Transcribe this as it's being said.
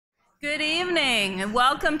Good evening, and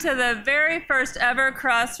welcome to the very first ever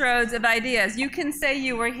Crossroads of Ideas. You can say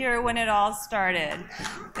you were here when it all started.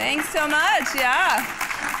 Thanks so much, yeah.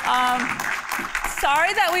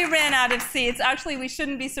 Sorry that we ran out of seats. Actually, we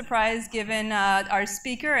shouldn't be surprised given our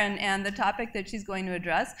speaker and the topic that she's going to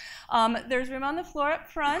address. There's room on the floor up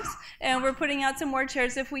front, and we're putting out some more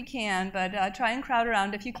chairs if we can, but try and crowd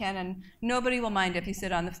around if you can, and nobody will mind if you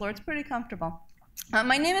sit on the floor. It's pretty comfortable.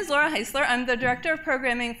 My name is Laura Heisler. I'm the Director of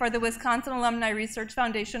Programming for the Wisconsin Alumni Research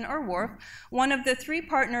Foundation, or WARF, one of the three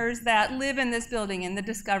partners that live in this building, in the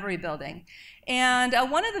Discovery Building. And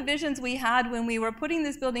one of the visions we had when we were putting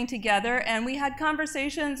this building together, and we had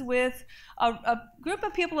conversations with a group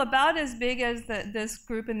of people about as big as this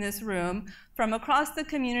group in this room, from across the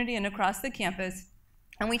community and across the campus,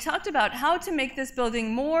 and we talked about how to make this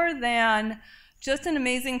building more than just an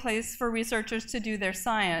amazing place for researchers to do their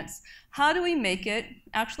science. How do we make it?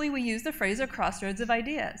 Actually, we use the phrase a crossroads of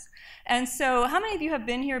ideas. And so how many of you have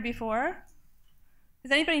been here before?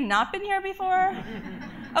 Has anybody not been here before?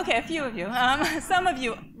 Okay, a few of you. Some of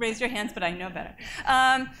you raised your hands, but I know better.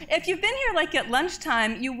 If you've been here like at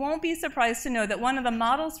lunchtime, you won't be surprised to know that one of the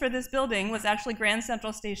models for this building was actually Grand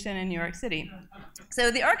Central Station in New York City. So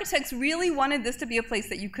the architects really wanted this to be a place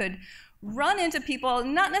that you could run into people,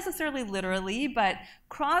 not necessarily literally, but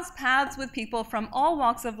cross paths with people from all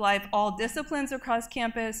walks of life, all disciplines across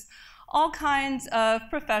campus, all kinds of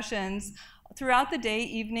professions throughout the day,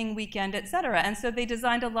 evening, weekend, etc. And so they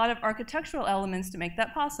designed a lot of architectural elements to make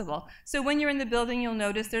that possible. So when you're in the building, you'll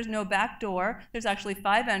notice there's no back door. There's actually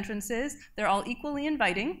 5 entrances. They're all equally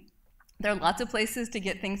inviting. There are lots of places to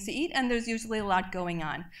get things to eat, and there's usually a lot going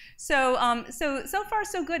on. So far,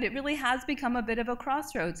 so good. It really has become a bit of a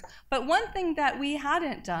crossroads. But one thing that we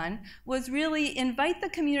hadn't done was really invite the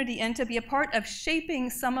community in to be a part of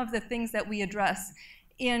shaping some of the things that we address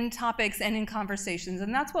in topics and in conversations.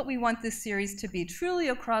 And that's what we want this series to be, truly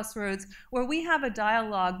a crossroads where we have a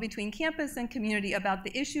dialogue between campus and community about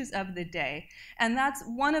the issues of the day. And that's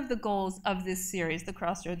one of the goals of this series, the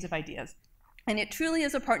Crossroads of Ideas. And it truly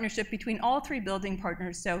is a partnership between all 3 building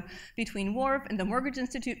partners, so between WARF and the Mortgage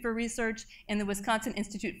Institute for Research and the Wisconsin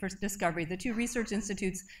Institute for Discovery, the 2 research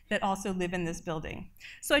institutes that also live in this building.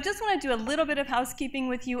 So I just want to do a little bit of housekeeping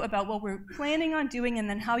with you about what we're planning on doing and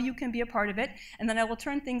then how you can be a part of it. And then I will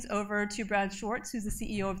turn things over to Brad Schwartz, who's the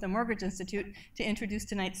CEO of the Mortgage Institute, to introduce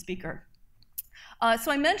tonight's speaker.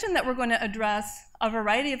 So I mentioned that we're going to address a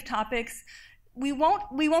variety of topics. We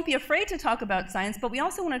won't be afraid to talk about science, but we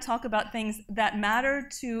also want to talk about things that matter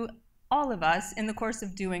to all of us in the course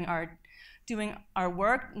of doing our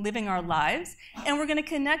work, living our lives, and we're going to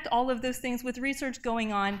connect all of those things with research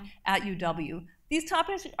going on at UW. These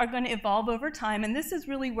topics are going to evolve over time, and this is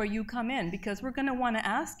really where you come in, because we're going to want to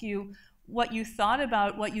ask you what you thought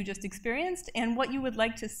about what you just experienced and what you would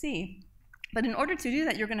like to see. But in order to do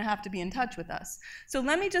that, you're going to have to be in touch with us. So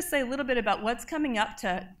let me just say a little bit about what's coming up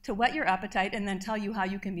to whet your appetite and then tell you how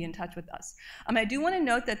you can be in touch with us. I do want to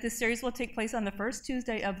note that this series will take place on the first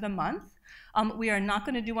Tuesday of the month. We are not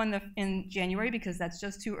going to do one in January because that's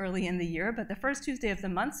just too early in the year, but the first Tuesday of the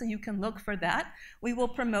month, so you can look for that. We will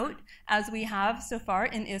promote as we have so far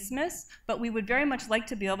in Isthmus, but we would very much like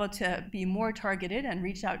to be able to be more targeted and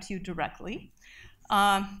reach out to you directly.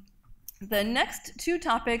 The next 2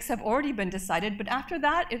 topics have already been decided, but after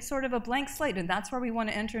that, it's sort of a blank slate, and that's where we want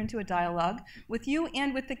to enter into a dialogue with you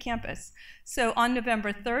and with the campus. So on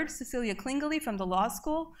November 3rd, Cecilia Klingele from the law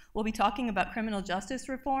school will be talking about criminal justice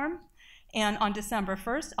reform, and on December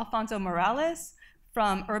 1st, Alfonso Morales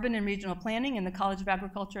from Urban and Regional Planning in the College of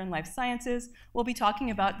Agriculture and Life Sciences will be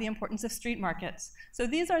talking about the importance of street markets. So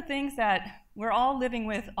these are things that we're all living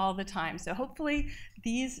with all the time. So hopefully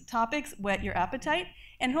these topics whet your appetite,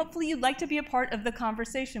 and hopefully you'd like to be a part of the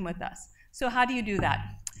conversation with us. So how do you do that?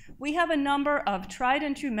 We have a number of tried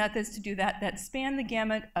and true methods to do that that span the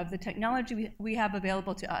gamut of the technology we have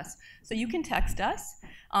available to us. So you can text us.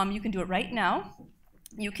 You can do it right now.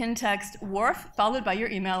 You can text WARF followed by your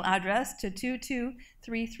email address to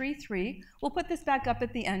 22333. We'll put this back up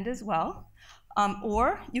at the end as well.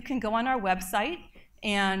 Or you can go on our website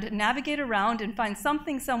and navigate around and find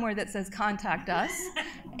something somewhere that says contact us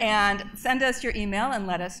and send us your email and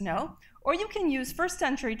let us know. Or you can use first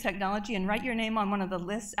century technology and write your name on one of the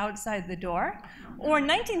lists outside the door, or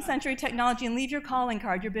 19th century technology and leave your calling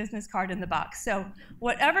card, your business card in the box. So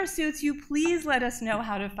whatever suits you, please let us know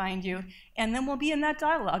how to find you, and then we'll be in that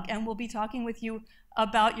dialogue, and we'll be talking with you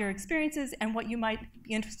about your experiences and what you might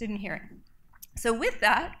be interested in hearing. So with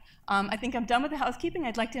that, I think I'm done with the housekeeping.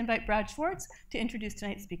 I'd like to invite Brad Schwartz to introduce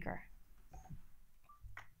tonight's speaker.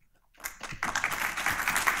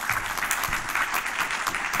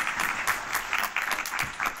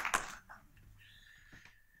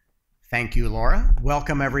 Thank you, Laura.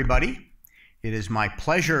 Welcome, everybody. It is my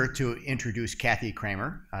pleasure to introduce Kathy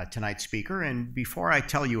Cramer, tonight's speaker. And before I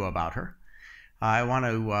tell you about her, I want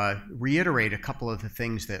to reiterate a couple of the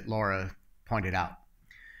things that Laura pointed out.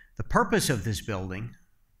 The purpose of this building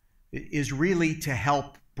is really to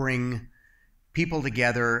help bring people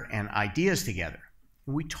together and ideas together.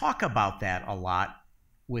 We talk about that a lot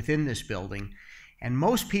within this building, and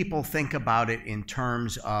most people think about it in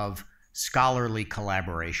terms of scholarly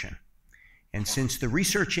collaboration. And since the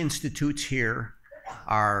research institutes here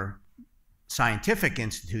are scientific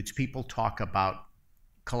institutes, people talk about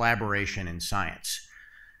collaboration in science.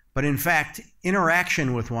 But in fact,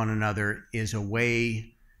 interaction with one another is a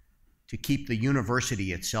way to keep the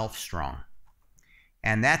university itself strong.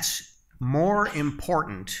 And that's more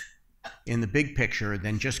important in the big picture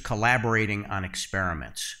than just collaborating on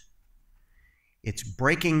experiments. It's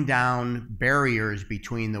breaking down barriers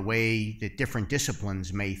between the way that different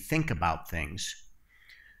disciplines may think about things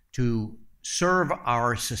to serve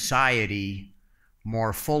our society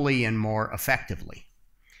more fully and more effectively.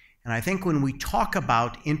 And I think when we talk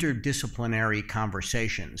about interdisciplinary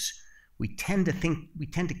conversations, we tend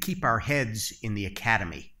to keep our heads in the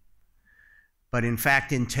academy. But in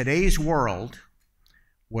fact, in today's world,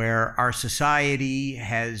 where our society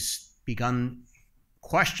has begun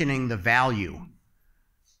questioning the value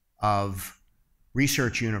of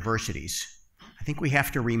research universities, I think we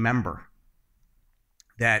have to remember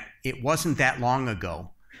that it wasn't that long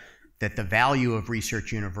ago that the value of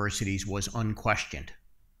research universities was unquestioned.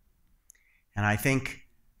 And I think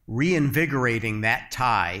reinvigorating that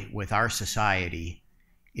tie with our society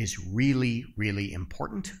is really, really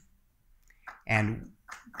important. And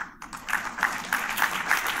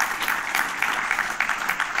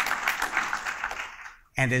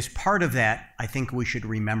as part of that, I think we should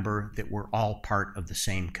remember that we're all part of the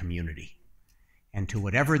same community. And to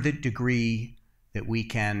whatever the degree that we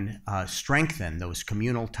can strengthen those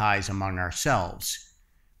communal ties among ourselves,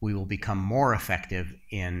 we will become more effective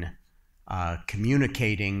in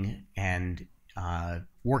communicating and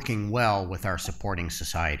working well with our supporting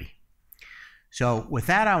society. So with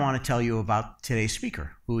that, I want to tell you about today's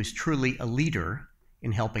speaker, who is truly a leader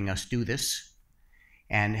in helping us do this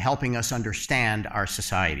and helping us understand our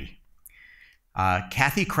society.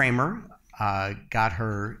 Kathy Cramer got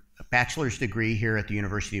her bachelor's degree here at the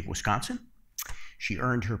University of Wisconsin. She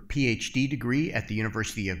earned her PhD degree at the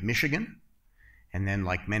University of Michigan, and then,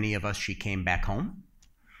 like many of us, she came back home.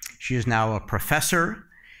 She is now a professor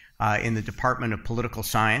in the Department of Political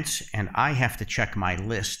Science, and I have to check my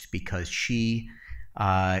list because she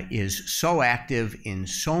is so active in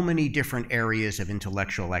so many different areas of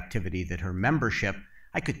intellectual activity that her membership,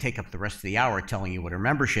 I could take up the rest of the hour telling you what her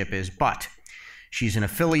membership is, but she's an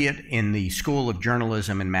affiliate in the School of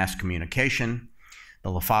Journalism and Mass Communication,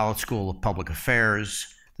 the La Follette School of Public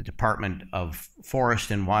Affairs, the Department of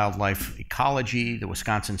Forest and Wildlife Ecology, the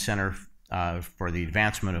Wisconsin Center for the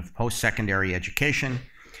Advancement of Post-Secondary Education,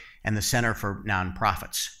 and the Center for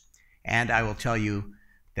Nonprofits. And I will tell you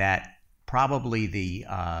that probably the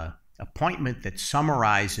appointment that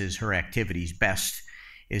summarizes her activities best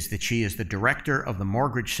is that she is the director of the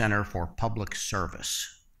Morgridge Center for Public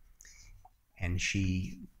Service. And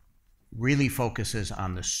she really focuses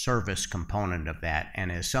on the service component of that. And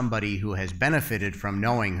as somebody who has benefited from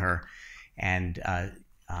knowing her and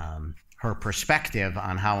her perspective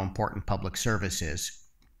on how important public service is,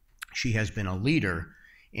 she has been a leader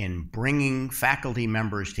in bringing faculty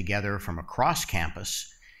members together from across campus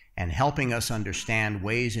and helping us understand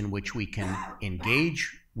ways in which we can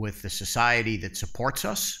engage with the society that supports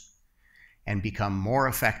us and become more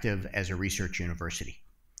effective as a research university.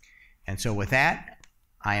 And so with that,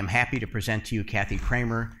 I am happy to present to you Kathy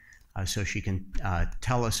Cramer so she can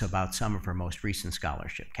tell us about some of her most recent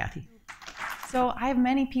scholarship. Kathy? So I have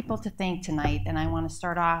many people to thank tonight, and I want to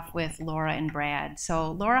start off with Laura and Brad.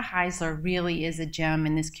 So Laura Heisler really is a gem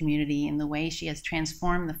in this community in the way she has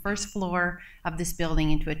transformed the first floor of this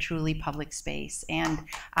building into a truly public space. And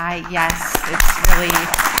yes, it's really,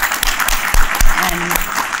 and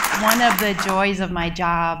one of the joys of my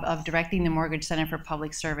job of directing the Morgridge Center for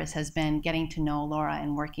Public Service has been getting to know Laura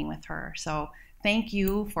and working with her. So thank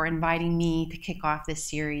you for inviting me to kick off this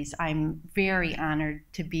series. I'm very honored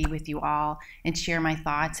to be with you all and share my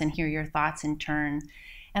thoughts and hear your thoughts in turn.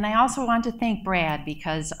 And I also want to thank Brad,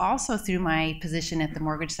 because also through my position at the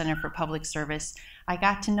Morgridge Center for Public Service, I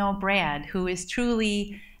got to know Brad, who is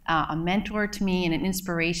truly a mentor to me and an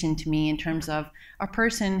inspiration to me in terms of a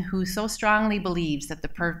person who so strongly believes that the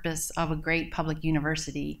purpose of a great public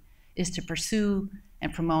university is to pursue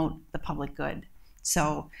and promote the public good.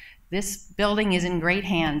 So this building is in great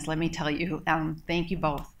hands, let me tell you. Thank you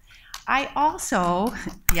both. I also,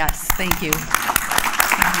 yes, thank you.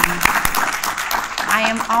 I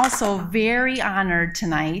am also very honored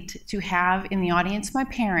tonight to have in the audience my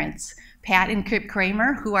parents, Pat and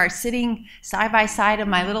Cramer, who are sitting side by side of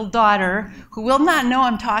my little daughter, who will not know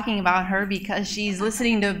I'm talking about her because she's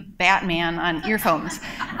listening to Batman on earphones.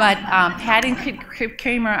 But Pat and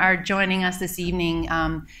Cramer are joining us this evening.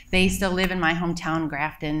 They still live in my hometown,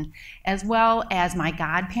 Grafton, as well as my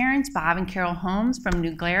godparents, Bob and Carol Holmes from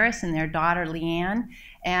New Glarus, and their daughter, Leanne,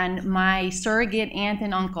 and my surrogate aunt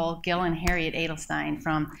and uncle, Gil and Harriet Adelstein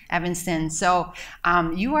from Evanston. So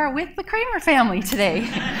you are with the Cramer family today.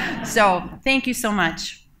 So thank you so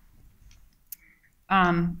much.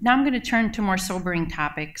 Now I'm going to turn to more sobering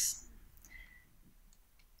topics.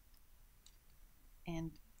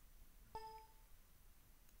 And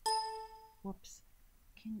whoops,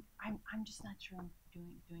 I'm just not sure I'm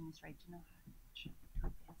doing this right. Do you know how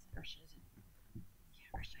to advance it,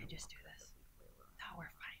 or should I just do this? No, we're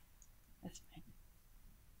fine. That's fine.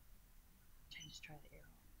 Should I just try the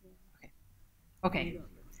arrow? Okay. Okay.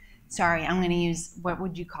 Sorry, I'm going to use, what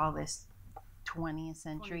would you call this? 20th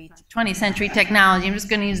century technology. I'm just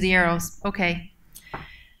going to use the arrows. Okay.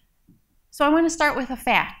 So I want to start with a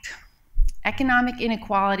fact. Economic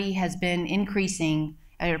inequality has been increasing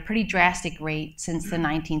at a pretty drastic rate since the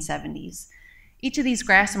 1970s. Each of these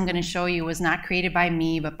graphs I'm going to show you was not created by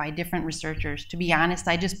me, but by different researchers. To be honest,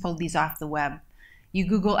 I just pulled these off the web. You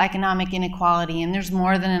Google economic inequality, and there's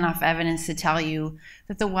more than enough evidence to tell you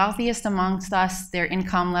that the wealthiest amongst us, their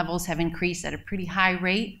income levels have increased at a pretty high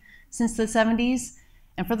rate since the 70s.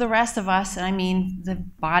 And for the rest of us, and I mean the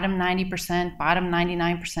bottom 90%, bottom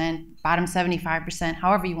 99%, bottom 75%,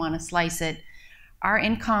 however you want to slice it, our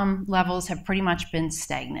income levels have pretty much been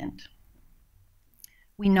stagnant.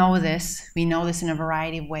 We know this. We know this in a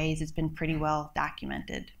variety of ways. It's been pretty well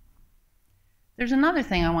documented. There's another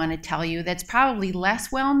thing I want to tell you that's probably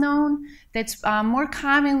less well known, that's more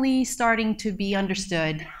commonly starting to be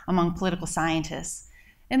understood among political scientists.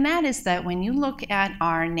 And that is that when you look at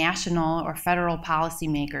our national or federal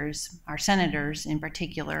policymakers, our senators in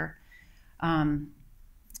particular, the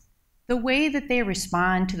way that they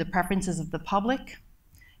respond to the preferences of the public,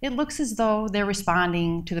 it looks as though they're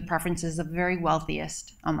responding to the preferences of the very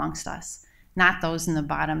wealthiest amongst us, not those in the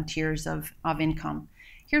bottom tiers of income.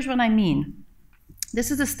 Here's what I mean. This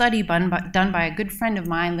is a study done by a good friend of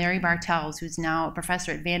mine, Larry Bartels, who's now a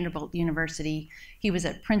professor at Vanderbilt University. He was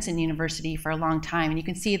at Princeton University for a long time, and you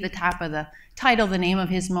can see at the top of the title the name of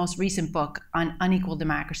his most recent book on unequal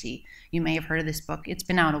democracy. You may have heard of this book. It's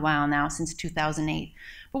been out a while now, since 2008.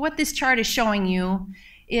 But what this chart is showing you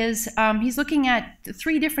is he's looking at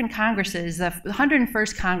 3 different Congresses. The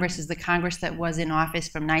 101st Congress is the Congress that was in office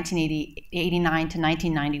from 1989 to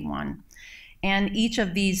 1991. And each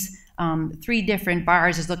of these 3 different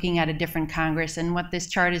bars is looking at a different Congress, and what this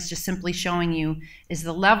chart is just simply showing you is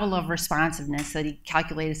the level of responsiveness that he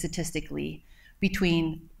calculated statistically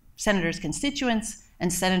between senators' constituents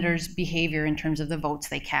and senators' behavior in terms of the votes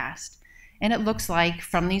they cast. And it looks like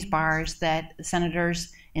from these bars that the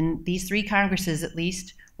senators in these 3 Congresses at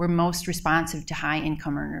least were most responsive to high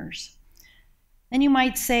income earners. And you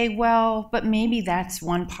might say, well, but maybe that's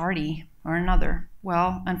one party or another.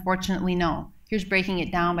 Well, unfortunately, no. Here's breaking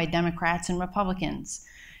it down by Democrats and Republicans.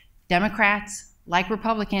 Democrats, like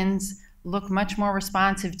Republicans, look much more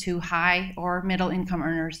responsive to high or middle income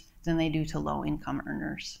earners than they do to low income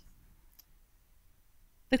earners.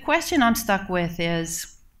 The question I'm stuck with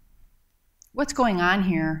is, what's going on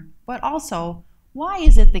here? But also, why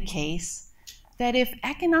is it the case that if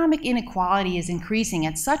economic inequality is increasing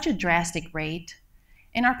at such a drastic rate,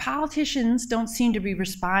 and our politicians don't seem to be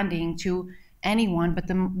responding to anyone but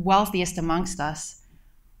the wealthiest amongst us,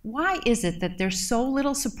 why is it that there's so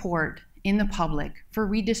little support in the public for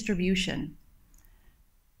redistribution?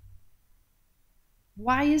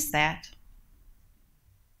 Why is that?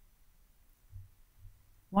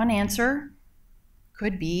 One answer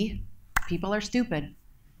could be people are stupid,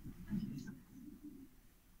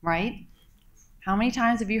 right? How many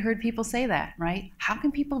times have you heard people say that, right? How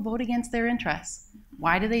can people vote against their interests?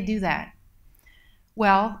 Why do they do that?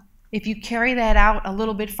 Well, if you carry that out a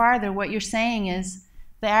little bit farther, what you're saying is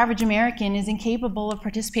the average American is incapable of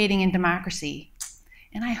participating in democracy.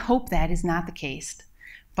 And I hope that is not the case.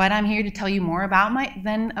 But I'm here to tell you more about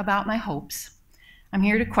my hopes. I'm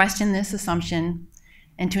here to question this assumption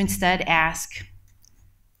and to instead ask,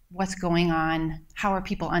 what's going on? How are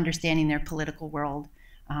people understanding their political world?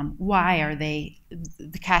 Why are they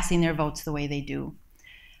casting their votes the way they do?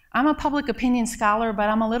 I'm a public opinion scholar, but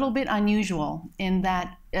I'm a little bit unusual in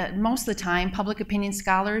that most of the time, public opinion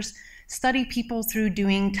scholars study people through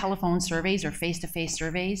doing telephone surveys or face-to-face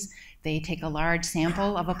surveys. They take a large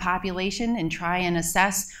sample of a population and try and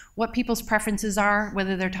assess what people's preferences are,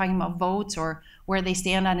 whether they're talking about votes or where they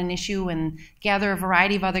stand on an issue, and gather a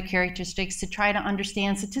variety of other characteristics to try to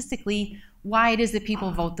understand statistically why it is that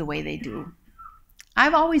people vote the way they do.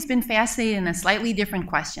 I've always been fascinated in a slightly different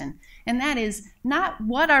question, and that is not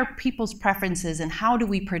what are people's preferences and how do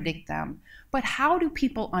we predict them, but how do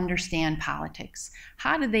people understand politics?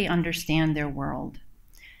 How do they understand their world?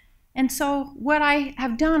 And so what I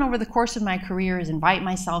have done over the course of my career is invite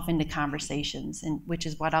myself into conversations, which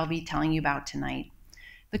is what I'll be telling you about tonight.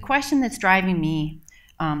 The question that's driving me,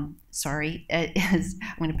 is, I'm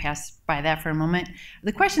going to pass by that for a moment.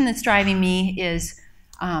 The question that's driving me is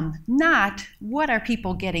not what are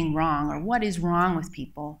people getting wrong or what is wrong with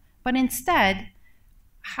people, but instead,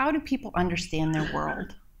 how do people understand their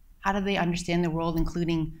world? How do they understand the world,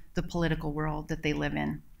 including the political world that they live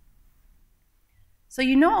in? So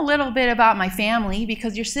you know a little bit about my family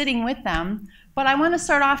because you're sitting with them, but I want to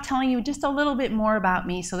start off telling you just a little bit more about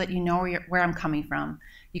me so that you know where I'm coming from.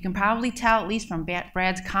 You can probably tell, at least from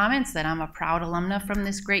Brad's comments, that I'm a proud alumna from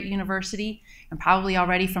this great university, and probably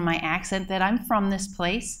already from my accent that I'm from this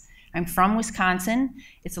place. I'm from Wisconsin.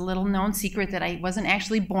 It's a little known secret that I wasn't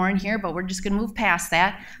actually born here, but we're just going to move past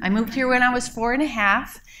that. I moved here when I was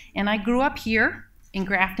 4.5, and I grew up here in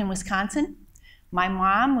Grafton, Wisconsin. My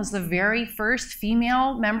mom was the very first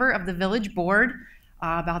female member of the village board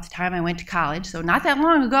about the time I went to college, so not that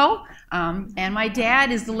long ago. And my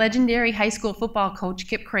dad is the legendary high school football coach,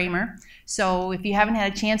 Cramer. So if you haven't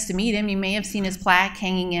had a chance to meet him, you may have seen his plaque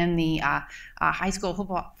hanging in the High School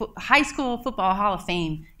Football Hall of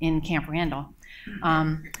Fame in Camp Randall.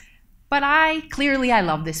 But I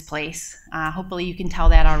love this place. Hopefully you can tell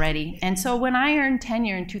that already. And so when I earned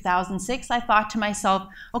tenure in 2006, I thought to myself,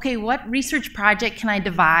 okay, what research project can I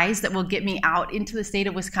devise that will get me out into the state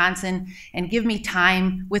of Wisconsin and give me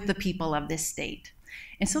time with the people of this state?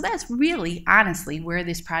 And so that's really, honestly, where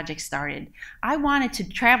this project started. I wanted to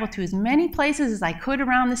travel to as many places as I could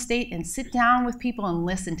around the state and sit down with people and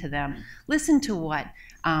listen to them. Listen to what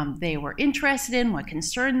they were interested in, what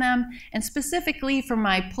concerned them, and specifically for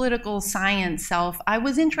my political science self, I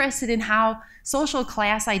was interested in how social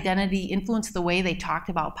class identity influenced the way they talked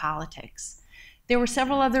about politics. There were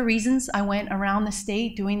several other reasons I went around the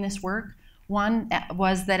state doing this work. One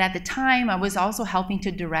was that at the time I was also helping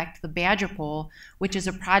to direct the Badger Poll, which is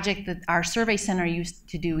a project that our survey center used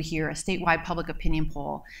to do here, a statewide public opinion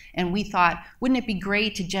poll. And we thought, wouldn't it be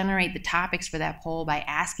great to generate the topics for that poll by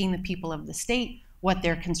asking the people of the state what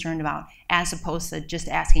they're concerned about, as opposed to just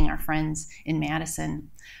asking our friends in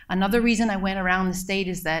Madison. Another reason I went around the state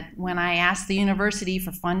is that when I asked the university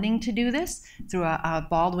for funding to do this through a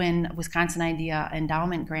Baldwin Wisconsin Idea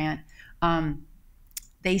Endowment grant,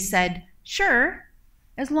 they said, sure,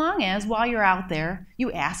 as long as while you're out there,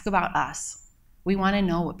 you ask about us. We want to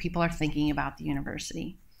know what people are thinking about the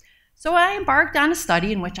university. So I embarked on a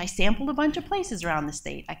study in which I sampled a bunch of places around the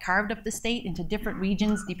state. I carved up the state into different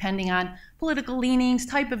regions depending on political leanings,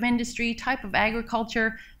 type of industry, type of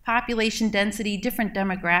agriculture, population density, different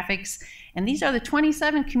demographics. And these are the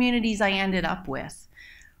 27 communities I ended up with.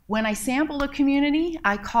 When I sampled a community,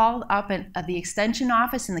 I called up at the extension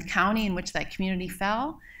office in the county in which that community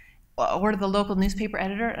fell, or to the local newspaper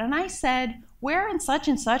editor, and I said, where in such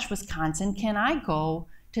and such Wisconsin can I go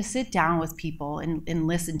to sit down with people and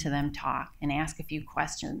listen to them talk and ask a few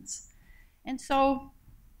questions? And so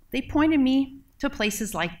they pointed me to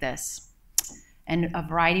places like this and a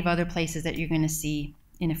variety of other places that you're going to see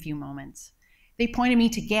in a few moments. They pointed me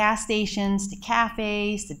to gas stations, to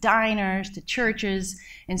cafes, to diners, to churches.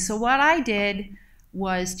 And so what I did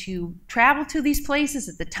was to travel to these places.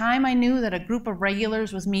 At the time I knew that a group of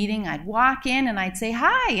regulars was meeting, I'd walk in and I'd say,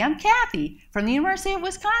 hi, I'm Kathy from the University of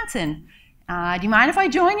Wisconsin. Do you mind if I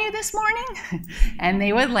join you this morning? And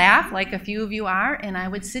they would laugh, like a few of you are, and I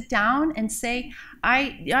would sit down and say,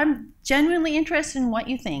 I'm genuinely interested in what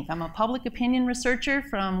you think. I'm a public opinion researcher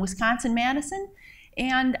from Wisconsin-Madison,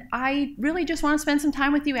 and I really just want to spend some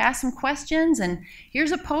time with you, ask some questions, and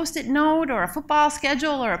here's a Post-it note or a football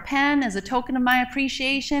schedule or a pen as a token of my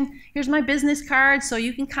appreciation. Here's my business card so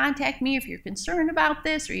you can contact me if you're concerned about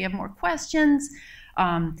this or you have more questions.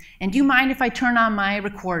 And do you mind if I turn on my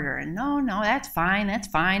recorder? And no, that's fine, that's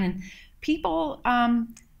fine. And people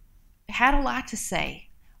had a lot to say.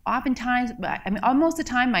 Oftentimes, most of the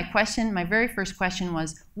time, my very first question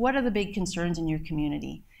was, what are the big concerns in your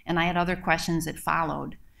community? And I had other questions that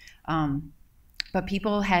followed. but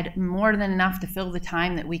people had more than enough to fill the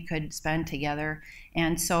time that we could spend together.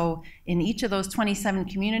 And so in each of those 27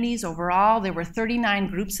 communities overall, there were 39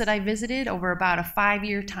 groups that I visited over about a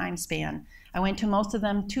 5-year time span. I went to most of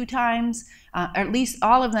them 2 times, or at least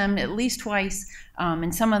all of them at least twice,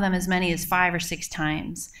 and some of them as many as 5 or 6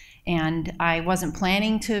 times. And I wasn't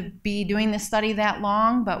planning to be doing this study that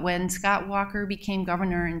long, but when Scott Walker became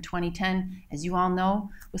governor in 2010, as you all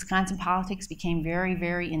know, Wisconsin politics became very,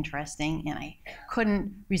 very interesting, and I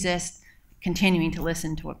couldn't resist continuing to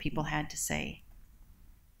listen to what people had to say.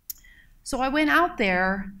 So I went out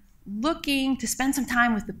there looking to spend some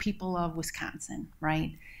time with the people of Wisconsin,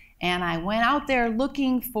 right? And I went out there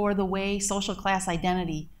looking for the way social class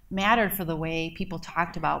identity mattered for the way people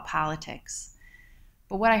talked about politics.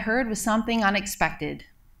 But what I heard was something unexpected,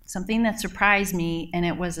 something that surprised me, and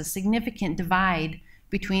it was a significant divide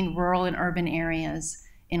between rural and urban areas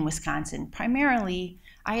in Wisconsin. Primarily,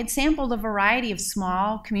 I had sampled a variety of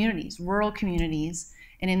small communities, rural communities,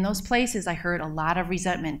 and in those places I heard a lot of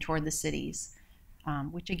resentment toward the cities,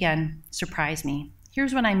 which again surprised me.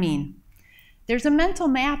 Here's what I mean. There's a mental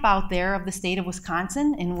map out there of the state of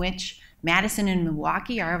Wisconsin in which Madison and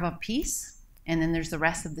Milwaukee are of a piece, and then there's the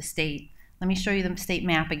rest of the state. Let me show you the state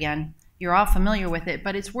map again. You're all familiar with it,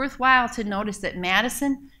 but it's worthwhile to notice that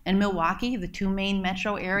Madison and Milwaukee, the 2 main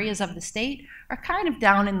metro areas of the state, are kind of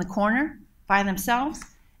down in the corner by themselves,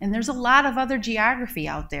 and there's a lot of other geography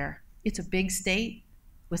out there. It's a big state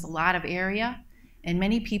with a lot of area, and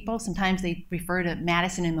many people, sometimes they refer to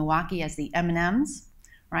Madison and Milwaukee as the M&Ms,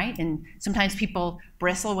 right? And sometimes people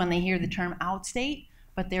bristle when they hear the term outstate,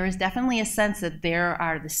 but there is definitely a sense that there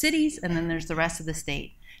are the cities and then there's the rest of the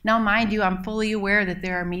state. Now, mind you, I'm fully aware that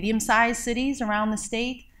there are medium-sized cities around the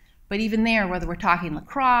state, but even there, whether we're talking La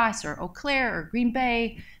Crosse or Eau Claire or Green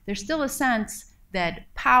Bay, there's still a sense that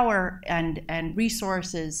power and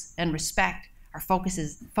resources and respect are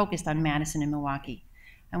focused on Madison and Milwaukee.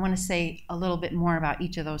 I want to say a little bit more about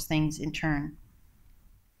each of those things in turn.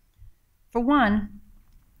 For one,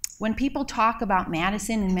 when people talk about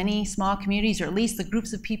Madison in many small communities, or at least the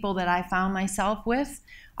groups of people that I found myself with,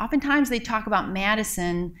 oftentimes they talk about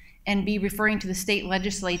Madison and be referring to the state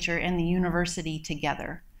legislature and the university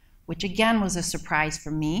together, which again was a surprise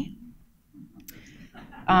for me.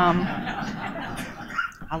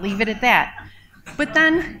 I'll leave it at that. But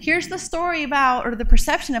then here's the story about, or the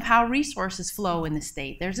perception of how resources flow in the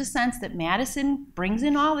state. There's a sense that Madison brings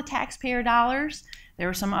in all the taxpayer dollars. There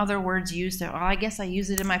were some other words used. Well, I guess I use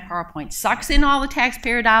it in my PowerPoint. Sucks in all the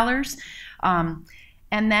taxpayer dollars, and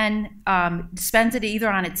then spends it either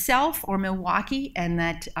on itself or Milwaukee, and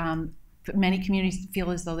that many communities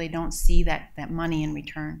feel as though they don't see that money in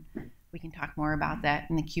return. We can talk more about that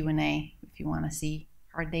in the Q&A if you want to see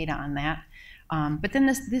hard data on that. But then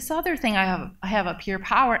this other thing I have up here,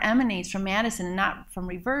 power emanates from Madison and not from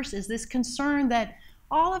reverse, is this concern that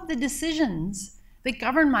all of the decisions that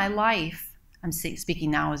govern my life, I'm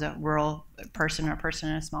speaking now as a rural person or a person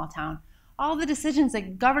in a small town, all the decisions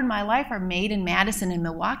that govern my life are made in Madison and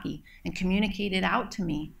Milwaukee and communicated out to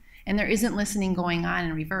me. And there isn't listening going on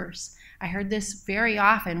in reverse. I heard this very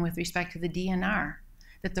often with respect to the DNR,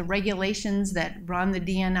 that the regulations that run the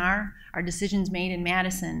DNR are decisions made in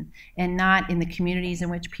Madison and not in the communities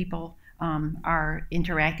in which people are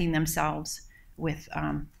interacting themselves with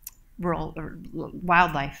rural or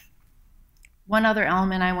wildlife. One other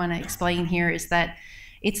element I want to explain here is that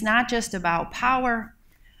it's not just about power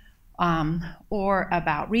or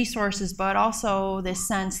about resources, but also this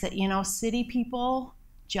sense that, you know, city people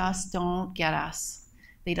just don't get us.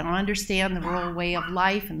 They don't understand the rural way of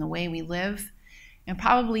life and the way we live. And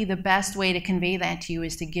probably the best way to convey that to you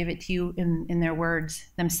is to give it to you in their words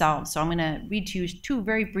themselves. So I'm going to read to you 2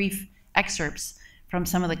 very brief excerpts from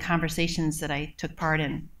some of the conversations that I took part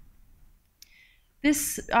in.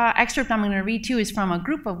 This excerpt I'm going to read to you is from a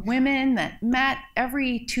group of women that met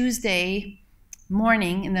every Tuesday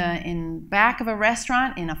morning in back of a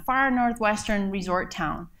restaurant in a far northwestern resort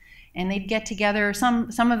town. And they'd get together. Some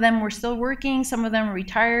of them were still working, some of them were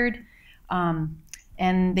retired.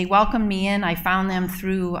 And they welcomed me in. I found them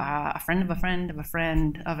through a friend of a friend of a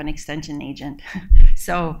friend of an extension agent.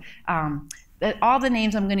 So all the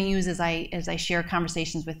names I'm going to use as I share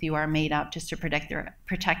conversations with you are made up just to protect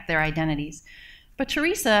their identities. But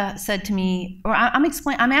Teresa said to me, or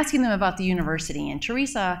I'm asking them about the university, and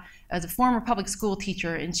Teresa is a former public school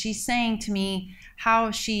teacher, and she's saying to me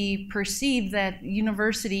how she perceived that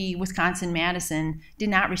University Wisconsin-Madison did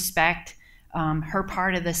not respect her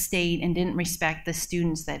part of the state and didn't respect the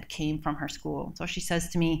students that came from her school. So she says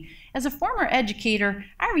to me, as a former educator,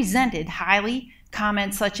 I resented highly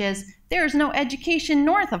comments such as, there's no education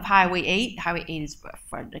north of Highway 8. Highway 8 is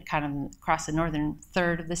kind of across the northern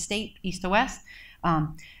third of the state, east to west.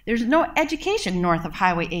 There's no education north of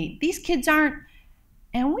Highway 8. These kids aren't,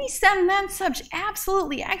 and we send them such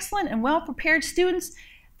absolutely excellent and well-prepared students.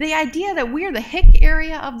 The idea that we're the hick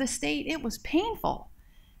area of the state, it was painful.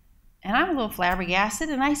 And I'm a little flabbergasted,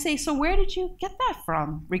 and I say, so where did you get that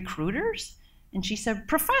from? Recruiters? And she said,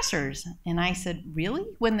 professors. And I said, really?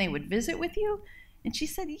 When they would visit with you? And she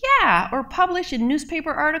said, yeah, or publish in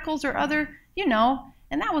newspaper articles or other,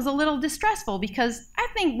 and that was a little distressful because I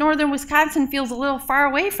think northern Wisconsin feels a little far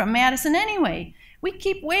away from Madison anyway. We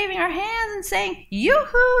keep waving our hands and saying,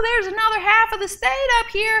 yoo-hoo, there's another half of the state up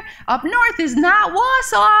here. Up north is not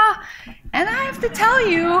Wausau. And I have to tell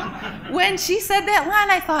you, when she said that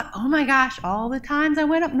line, I thought, oh my gosh, all the times I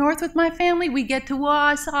went up north with my family, we get to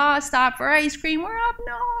Wausau, stop for ice cream, we're up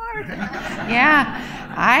north.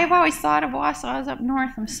 Yeah, I've always thought of Wausau as up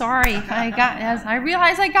north. I'm sorry. I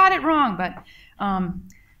realize I got it wrong, but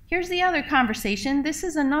here's the other conversation. This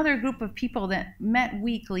is another group of people that met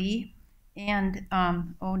weekly. And,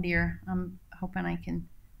 oh dear, I'm hoping I can,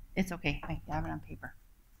 it's okay, I have it on paper.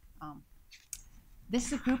 This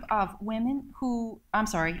is a group of women who,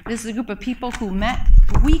 this is a group of people who met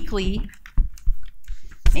weekly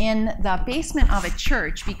in the basement of a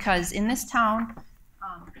church because in this town,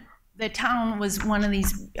 the town was one of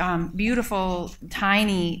these beautiful,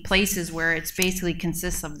 tiny places where it's basically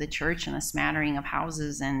consists of the church and a smattering of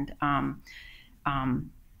houses and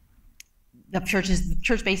the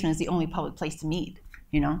church basement is the only public place to meet,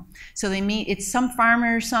 So they meet, it's some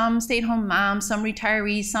farmers, some stay-at-home moms, some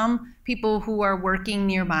retirees, some people who are working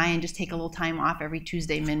nearby and just take a little time off every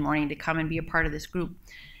Tuesday mid-morning to come and be a part of this group.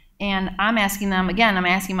 And I'm asking them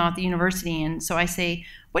about the university. And so I say,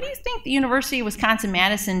 what do you think the University of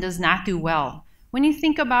Wisconsin-Madison does not do well? When you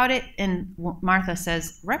think about it, and Martha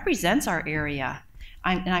says, represents our area.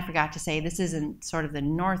 And I forgot to say, this is in sort of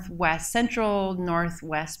the central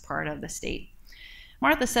northwest part of the state.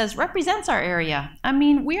 Martha says, represents our area. I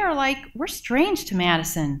mean, we're strange to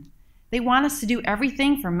Madison. They want us to do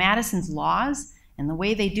everything for Madison's laws and the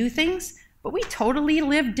way they do things, but we totally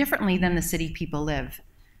live differently than the city people live.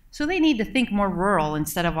 So they need to think more rural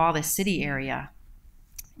instead of all this city area.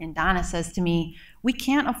 And Donna says to me, we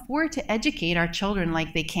can't afford to educate our children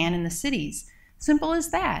like they can in the cities. Simple as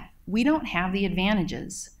that. We don't have the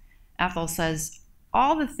advantages. Ethel says,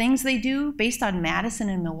 all the things they do based on Madison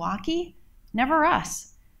and Milwaukee, never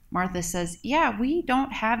us. Martha says, yeah, we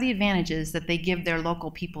don't have the advantages that they give their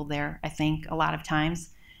local people there, I think, a lot of times.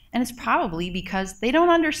 And it's probably because they don't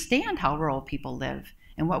understand how rural people live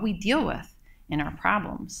and what we deal with in our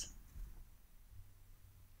problems.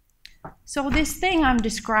 So this thing I'm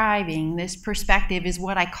describing, this perspective, is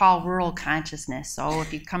what I call rural consciousness. So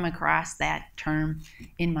if you come across that term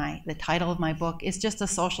in the title of my book, it's just a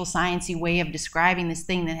social sciencey way of describing this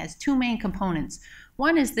thing that has two main components.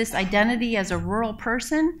 One is this identity as a rural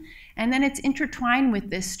person, and then it's intertwined with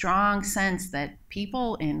this strong sense that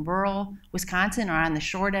people in rural Wisconsin are on the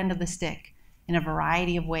short end of the stick in a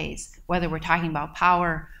variety of ways, whether we're talking about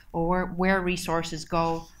power or where resources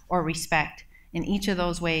go or respect. In each of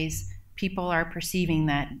those ways, people are perceiving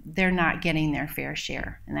that they're not getting their fair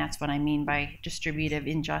share. And that's what I mean by distributive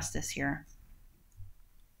injustice here.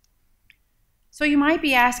 So you might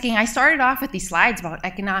be asking, I started off with these slides about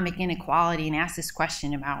economic inequality and asked this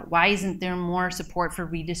question about why isn't there more support for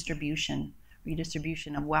redistribution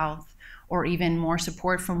of wealth, or even more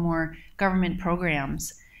support for more government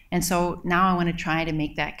programs. And so now I want to try to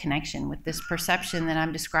make that connection with this perception that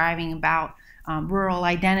I'm describing about rural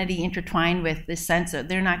identity intertwined with this sense that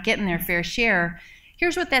they're not getting their fair share.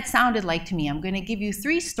 Here's what that sounded like to me. I'm going to give you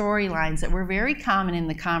 3 storylines that were very common in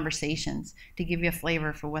the conversations to give you a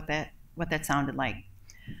flavor for what that sounded like.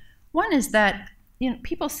 One is that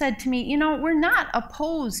people said to me, we're not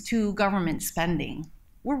opposed to government spending.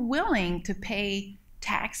 We're willing to pay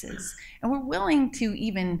taxes, and we're willing to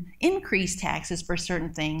even increase taxes for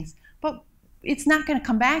certain things, but it's not going to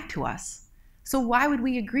come back to us. So why would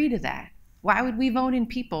we agree to that? Why would we vote in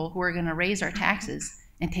people who are going to raise our taxes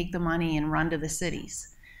and take the money and run to the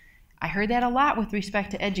cities? I heard that a lot with respect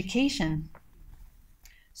to education.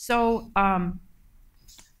 So,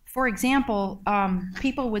 for example,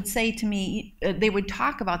 people would say to me, they would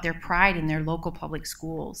talk about their pride in their local public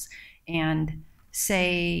schools and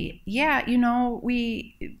say, yeah, we know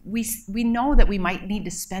that we might need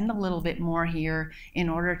to spend a little bit more here in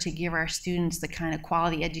order to give our students the kind of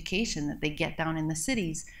quality education that they get down in the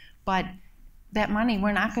cities. But that money,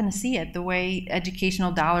 we're not going to see it. The way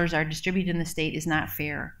educational dollars are distributed in the state is not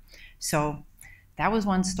fair. So that was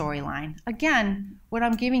one storyline. Again, what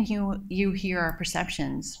I'm giving you here are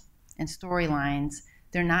perceptions. and storylines,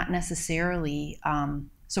 they're not necessarily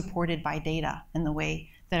supported by data in the way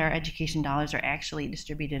that our education dollars are actually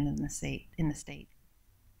distributed in the state.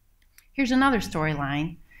 Here's another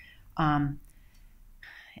storyline, and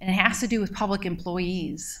it has to do with public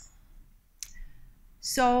employees.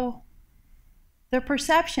 So the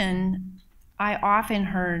perception I often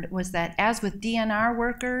heard was that as with DNR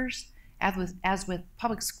workers, as with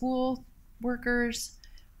public school workers,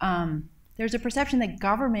 there's a perception that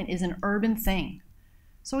government is an urban thing.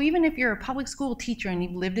 So even if you're a public school teacher and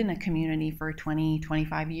you've lived in a community for 20,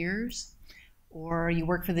 25 years, or you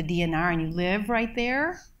work for the DNR and you live right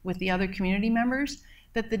there with the other community members,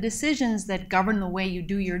 that the decisions that govern the way you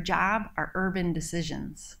do your job are urban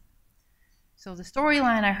decisions. So the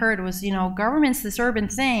storyline I heard was, government's this urban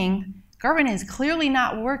thing. Government is clearly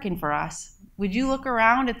not working for us. Would you look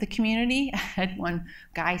around at the community? I had one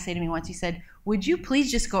guy say to me once, he said, would you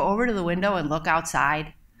please just go over to the window and look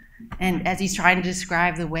outside? And as he's trying to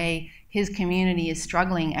describe the way his community is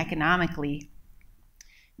struggling economically,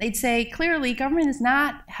 they'd say, clearly, government is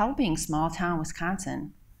not helping small town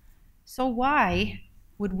Wisconsin. So why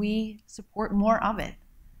would we support more of it?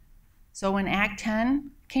 So when Act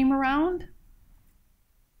 10 came around,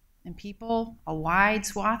 and a wide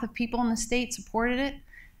swath of people in the state supported it,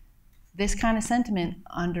 this kind of sentiment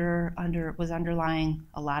was underlying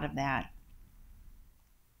a lot of that.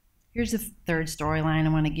 Here's the third storyline I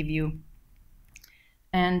want to give you.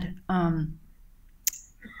 And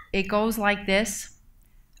it goes like this,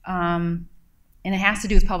 and it has to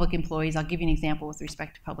do with public employees. I'll give you an example with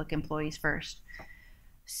respect to public employees first.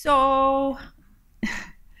 So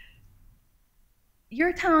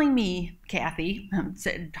you're telling me, Kathy, I'm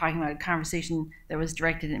talking about a conversation that was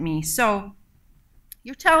directed at me. So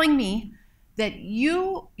you're telling me that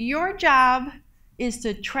your job is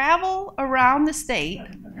to travel around the state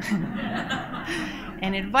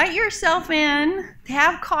and invite yourself in to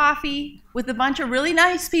have coffee with a bunch of really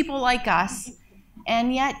nice people like us,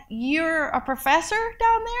 and yet you're a professor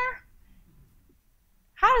down there?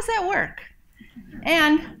 How does that work?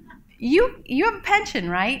 And you have a pension,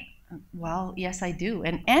 right? Well, yes, I do.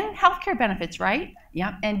 And healthcare benefits, right?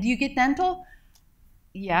 Yeah. And do you get dental?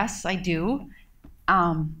 Yes, I do.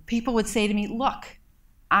 People would say to me, look,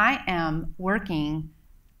 I am working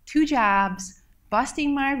 2 jobs,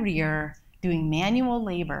 busting my rear, doing manual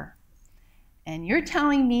labor. And you're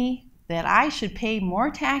telling me that I should pay more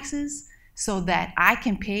taxes so that I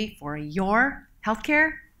can pay for your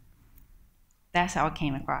healthcare? That's how it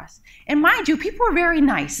came across. And mind you, people were very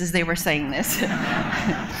nice as they were saying this.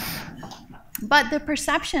 But the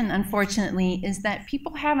perception, unfortunately, is that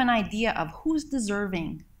people have an idea of who's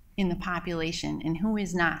deserving in the population and who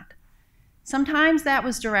is not. Sometimes that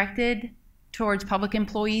was directed towards public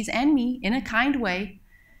employees and me in a kind way,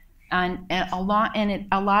 and a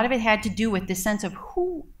lot of it had to do with the sense of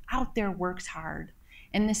who out there works hard,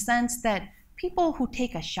 and the sense that people who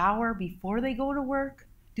take a shower before they go to work,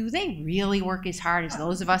 do they really work as hard as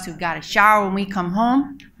those of us who got a shower when we come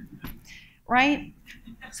home, right?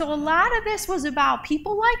 So a lot of this was about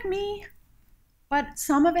people like me, but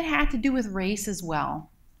some of it had to do with race as well.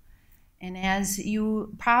 And as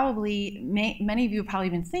you probably, many of you have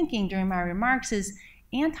probably been thinking during my remarks, is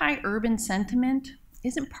anti-urban sentiment,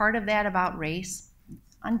 isn't part of that about race?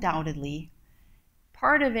 Undoubtedly.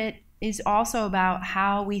 Part of it is also about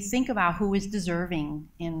how we think about who is deserving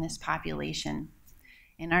in this population.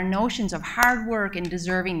 And our notions of hard work and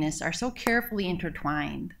deservingness are so carefully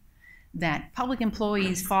intertwined that public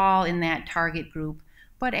employees fall in that target group,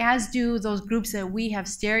 but as do those groups that we have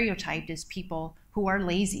stereotyped as people who are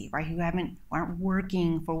lazy, right? Who aren't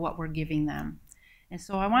working for what we're giving them. And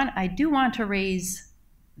so I do want to raise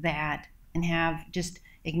that and just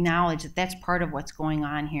acknowledge that that's part of what's going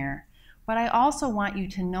on here. But I also want you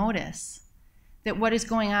to notice that what is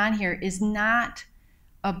going on here is not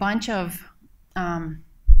a bunch of, I'm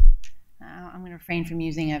going to refrain from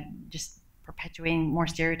just perpetuating more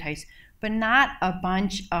stereotypes, but not a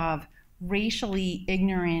bunch of racially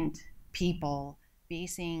ignorant people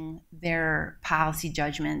basing their policy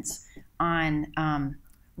judgments on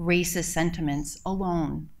racist sentiments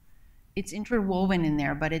alone. It's interwoven in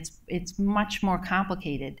there, but it's much more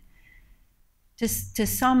complicated. To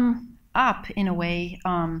sum up in a way,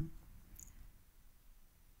 I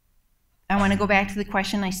want to go back to the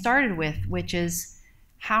question I started with, which is,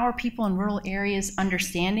 how are people in rural areas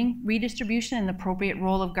understanding redistribution and the appropriate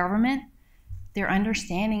role of government? They're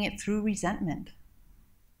understanding it through resentment,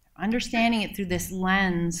 understanding it through this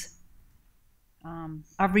lens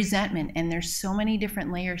of resentment. And there's so many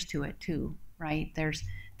different layers to it too, right? There's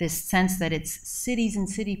this sense that it's cities and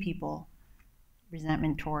city people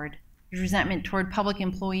resentment toward There's resentment toward public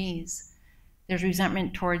employees. There's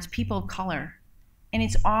resentment towards people of color. And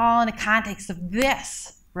it's all in the context of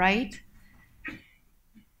this, right?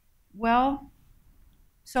 Well,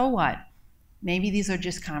 so what? Maybe these are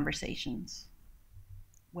just conversations.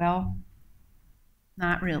 Well,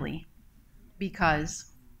 not really,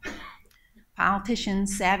 because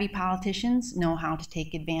politicians, savvy politicians, know how to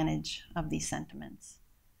take advantage of these sentiments.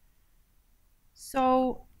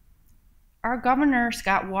 So our governor,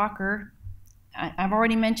 Scott Walker, I've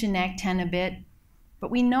already mentioned Act 10 a bit, but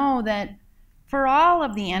we know that for all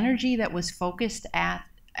of the energy that was focused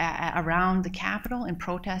around the Capitol in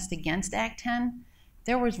protest against Act 10,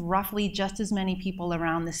 there was roughly just as many people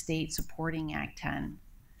around the state supporting Act 10.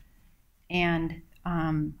 And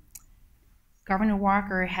Governor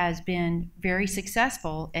Walker has been very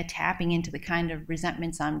successful at tapping into the kind of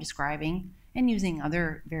resentments I'm describing and using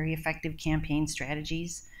other very effective campaign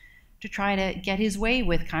strategies to try to get his way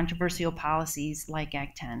with controversial policies like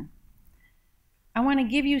Act 10. I want to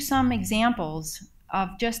give you some examples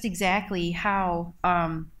of just exactly how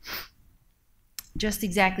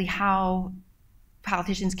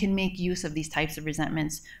politicians can make use of these types of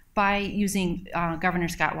resentments by using Governor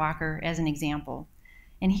Scott Walker as an example.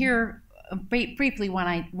 And here, briefly, what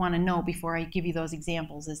I want to know before I give you those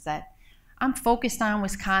examples is that I'm focused on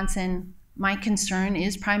Wisconsin. My concern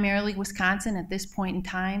is primarily Wisconsin at this point in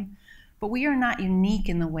time, but we are not unique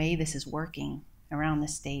in the way this is working around the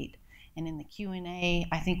state. And in the Q&A,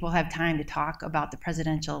 I think we'll have time to talk about the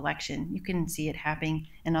presidential election. You can see it happening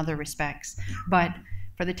in other respects. But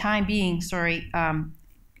for the time being,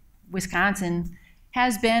 Wisconsin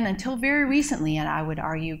has been, until very recently, and I would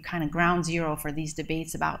argue, kind of ground zero for these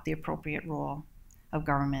debates about the appropriate role of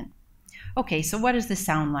government. Okay, so what does this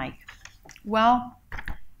sound like? Well,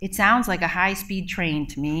 it sounds like a high-speed train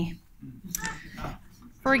to me.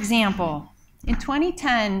 For example, in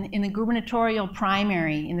 2010, in the gubernatorial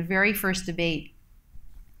primary, in the very first debate,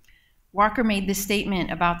 Walker made this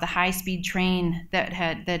statement about the high-speed train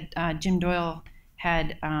that Jim Doyle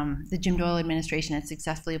had, the Jim Doyle administration had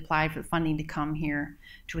successfully applied for funding to come here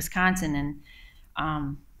to Wisconsin.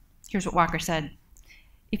 And here's what Walker said.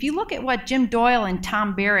 If you look at what Jim Doyle and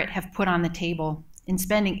Tom Barrett have put on the table in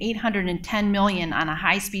spending $810 million on a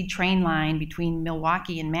high-speed train line between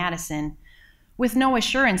Milwaukee and Madison, with no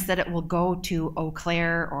assurance that it will go to Eau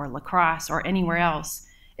Claire or La Crosse or anywhere else,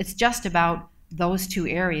 it's just about those two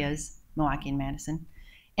areas, Milwaukee and Madison.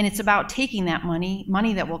 And it's about taking that money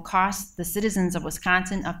that will cost the citizens of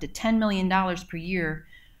Wisconsin up to $10 million per year.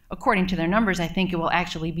 According to their numbers, I think it will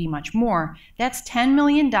actually be much more. That's $10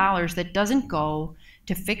 million that doesn't go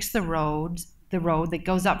to fix the road that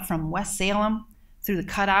goes up from West Salem through the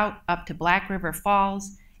cutout up to Black River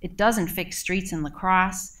Falls. It doesn't fix streets in La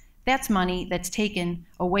Crosse. That's money that's taken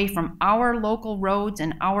away from our local roads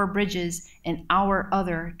and our bridges and our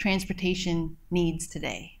other transportation needs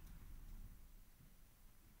today.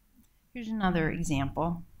 Here's another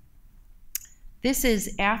example. This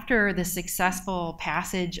is after the successful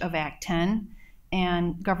passage of Act 10,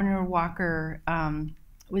 and Governor Walker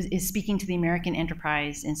is speaking to the American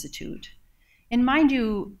Enterprise Institute. And mind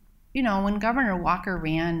you, when Governor Walker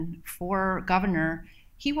ran for governor,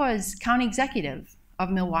 he was county executive of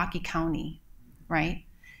Milwaukee County, right?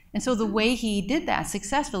 And so the way he did that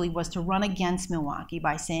successfully was to run against Milwaukee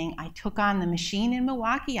by saying, I took on the machine in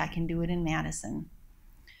Milwaukee, I can do it in Madison.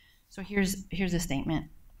 So here's a statement.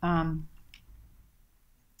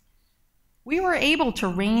 We were able to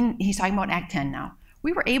rein, he's talking about Act 10 now,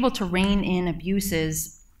 we were able to rein in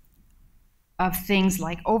abuses of things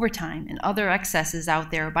like overtime and other excesses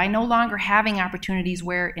out there by no longer having opportunities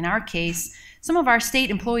where, in our case, some of our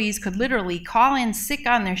state employees could literally call in sick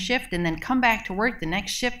on their shift and then come back to work the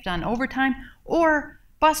next shift on overtime, or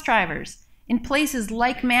bus drivers in places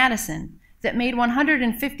like Madison that made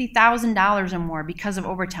 $150,000 or more because of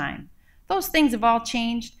overtime. Those things have all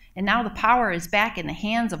changed, and now the power is back in the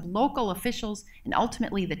hands of local officials and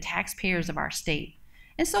ultimately the taxpayers of our state.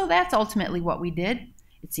 And so that's ultimately what we did.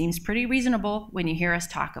 It seems pretty reasonable when you hear us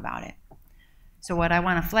talk about it. So what I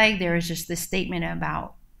want to flag there is just this statement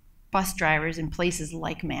about bus drivers in places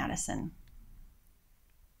like Madison.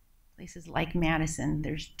 Places like Madison,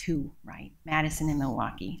 there's two, right? Madison and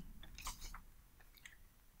Milwaukee.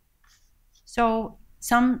 So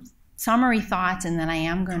some summary thoughts, and then I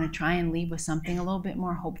am going to try and leave with something a little bit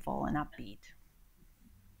more hopeful and upbeat.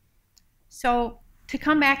 So to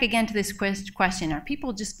come back again to this question, are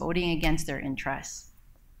people just voting against their interests?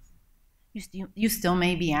 You still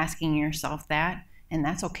may be asking yourself that, and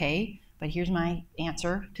that's okay, but here's my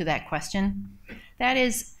answer to that question. That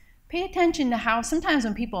is, pay attention to how sometimes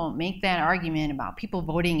when people make that argument about people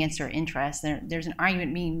voting against their interests, there's an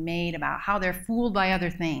argument being made about how they're fooled by other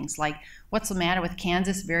things, like What's the Matter with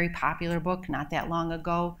Kansas, very popular book not that long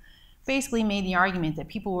ago, basically made the argument that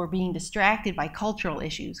people were being distracted by cultural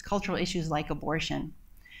issues like abortion.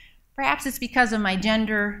 Perhaps it's because of my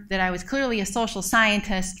gender that I was clearly a social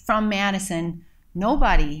scientist from Madison.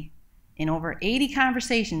 Nobody in over 80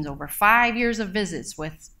 conversations, over 5 years of visits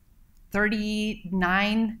with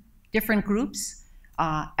 39 different groups,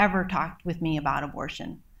 ever talked with me about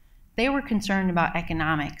abortion. They were concerned about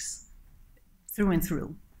economics through and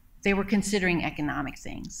through. They were considering economic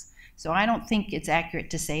things. So I don't think it's accurate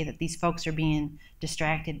to say that these folks are being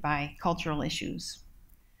distracted by cultural issues.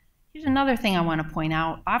 Here's another thing I want to point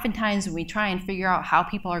out. Oftentimes when we try and figure out how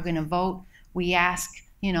people are going to vote, we ask,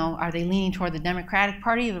 are they leaning toward the Democratic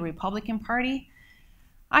Party or the Republican Party?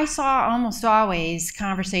 I saw almost always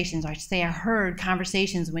conversations, or I should say I heard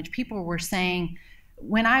conversations in which people were saying,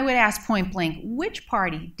 when I would ask point blank, which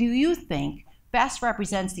party do you think best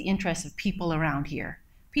represents the interests of people around here?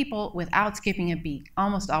 People, without skipping a beat,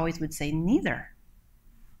 almost always would say neither.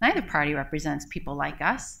 Neither party represents people like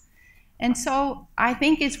us. And so I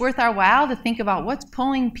think it's worth our while to think about what's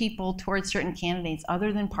pulling people towards certain candidates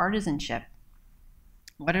other than partisanship.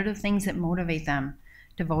 What are the things that motivate them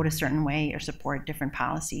to vote a certain way or support different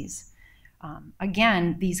policies?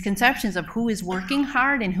 Again, these conceptions of who is working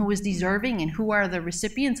hard and who is deserving and who are the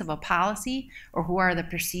recipients of a policy or who are the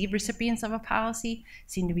perceived recipients of a policy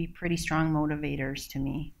seem to be pretty strong motivators to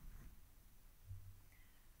me.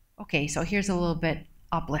 Okay, so here's a little bit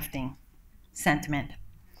uplifting sentiment.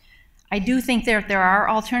 I do think that if there are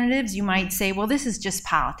alternatives, you might say, well, this is just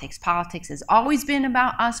politics. Politics has always been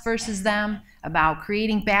about us versus them, about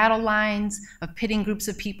creating battle lines, of pitting groups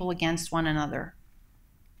of people against one another.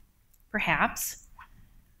 Perhaps,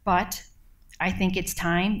 but I think it's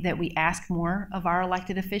time that we ask more of our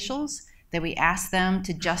elected officials, that we ask them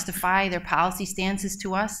to justify their policy stances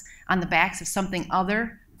to us on the backs of something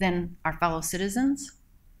other than our fellow citizens.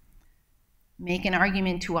 Make an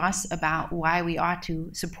argument to us about why we ought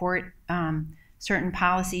to support certain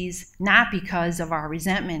policies, not because of our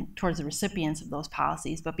resentment towards the recipients of those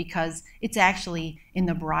policies, but because it's actually in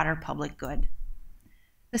the broader public good.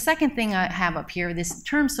 The second thing I have up here, this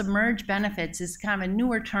term submerged benefits is kind of a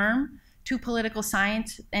newer term to political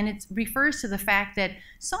science, and it refers to the fact that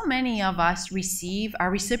so many of us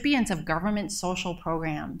are recipients of government social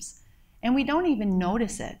programs, and we don't even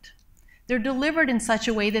notice it. They're delivered in such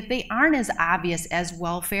a way that they aren't as obvious as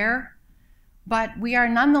welfare, but we are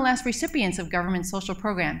nonetheless recipients of government social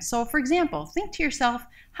programs. So for example, think to yourself,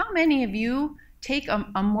 how many of you take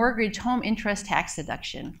a mortgage home interest tax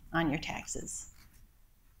deduction on your taxes?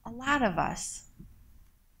 A lot of us.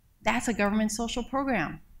 That's a government social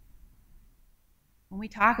program. When we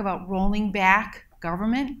talk about rolling back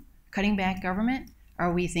government, cutting back government,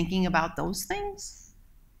 are we thinking about those things?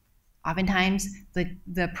 Oftentimes,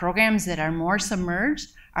 the programs that are more submerged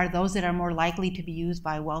are those that are more likely to be used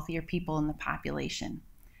by wealthier people in the population.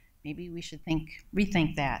 Maybe we should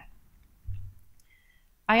rethink that.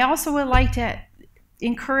 I also would like to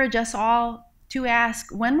encourage us all to ask,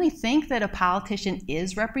 when we think that a politician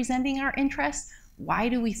is representing our interests, why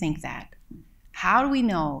do we think that? How do we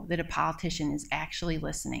know that a politician is actually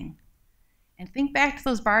listening? And think back to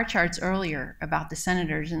those bar charts earlier about the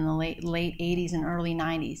senators in the late 80s and early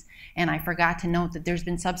 90s. And I forgot to note that there's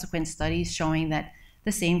been subsequent studies showing that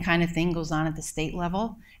the same kind of thing goes on at the state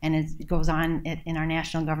level, and it goes on in our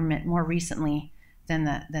national government more recently than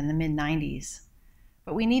the mid-90s.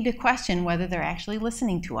 But we need to question whether they're actually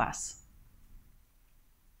listening to us.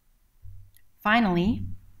 Finally,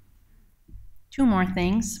 two more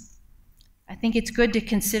things. I think it's good to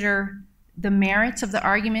consider the merits of the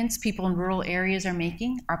arguments people in rural areas are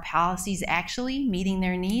making. Are policies actually meeting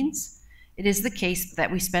their needs? It is the case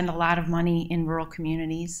that we spend a lot of money in rural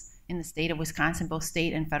communities in the state of Wisconsin, both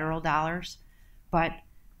state and federal dollars, but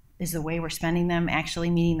is the way we're spending them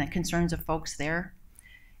actually meeting the concerns of folks there?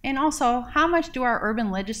 And also, how much do our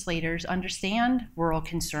urban legislators understand rural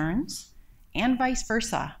concerns and vice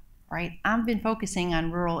versa? Right? I've been focusing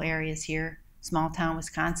on rural areas here, small town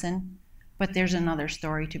Wisconsin, but there's another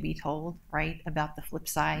story to be told, right, about the flip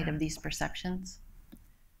side of these perceptions.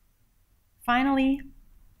 Finally,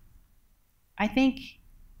 I think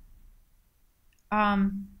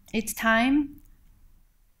it's time,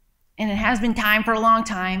 and it has been time for a long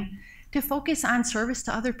time, to focus on service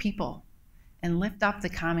to other people and lift up the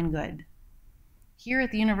common good. Here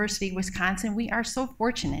at the University of Wisconsin, we are so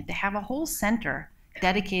fortunate to have a whole center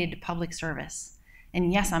dedicated to public service.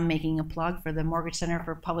 And yes, I'm making a plug for the Mortgage Center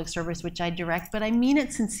for Public Service, which I direct, but I mean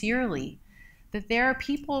it sincerely. that there are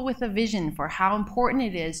people with a vision for how important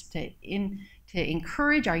it is to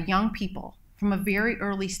encourage our young people from a very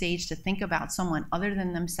early stage to think about someone other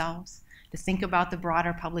than themselves, to think about the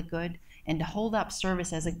broader public good, and to hold up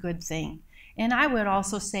service as a good thing. And I would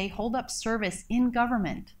also say hold up service in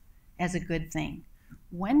government as a good thing.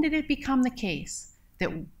 When did it become the case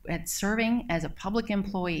that serving as a public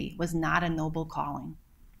employee was not a noble calling?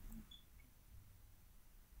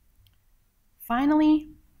 Finally,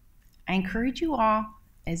 I encourage you all,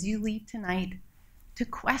 as you leave tonight, to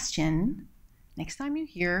question, next time you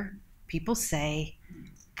hear people say,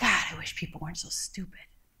 God, I wish people weren't so stupid,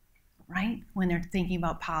 right? When they're thinking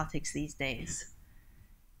about politics these days.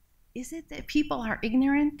 Is it that people are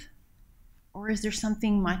ignorant? Or is there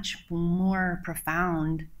something much more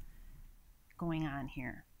profound going on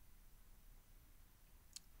here?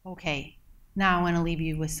 Okay, now I want to leave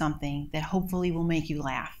you with something that hopefully will make you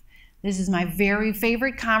laugh. This is my very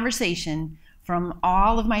favorite conversation from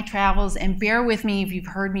all of my travels, and bear with me if you've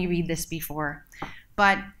heard me read this before.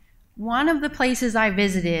 But one of the places I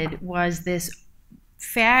visited was this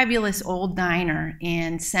fabulous old diner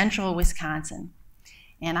in central Wisconsin.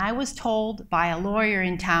 And I was told by a lawyer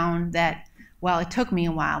in town that, well, it took me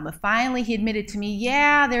a while, but finally he admitted to me,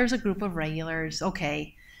 yeah, there's a group of regulars,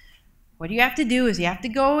 okay. What you have to do is you have to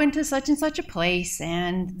go into such and such a place,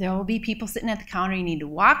 and there will be people sitting at the counter. You need to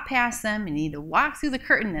walk past them, and you need to walk through the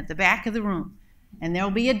curtain at the back of the room, and there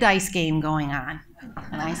will be a dice game going on.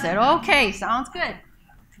 And I said, okay, sounds good.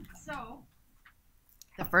 So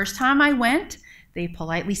the first time I went, they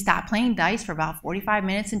politely stopped playing dice for about 45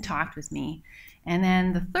 minutes and talked with me. And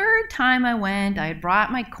then the third time I went, I had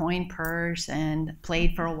brought my coin purse and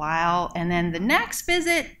played for a while. And then the next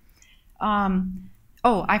visit,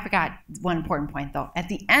 oh, I forgot one important point though. At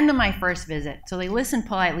the end of my first visit, so they listened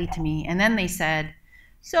politely to me, and then they said,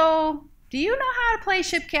 so do you know how to play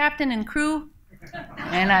ship captain and crew?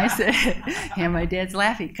 And I said, and my dad's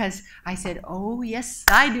laughing because I said, oh, yes,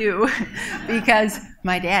 I do. Because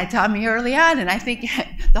my dad taught me early on, and I think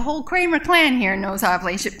the whole Cramer clan here knows how to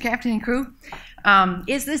play ship captain and crew.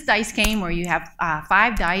 Is this dice game where you have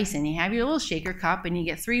 5 dice and you have your little shaker cup and you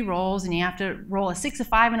get 3 rolls and you have to roll a 6, a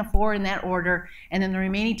 5, and a 4 in that order, and then the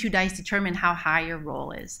remaining 2 dice determine how high your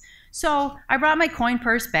roll is. So I brought my coin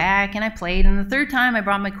purse back and I played, and the third time I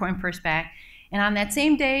brought my coin purse back, and on that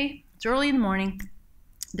same day, it's early in the morning,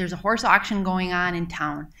 there's a horse auction going on in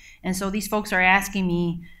town, and so these folks are asking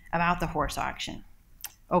me about the horse auction.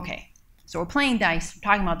 Okay. So we're playing dice, we're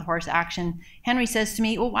talking about the horse auction. Henry says to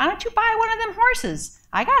me, well, why don't you buy one of them horses?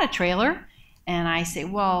 I got a trailer. And I say,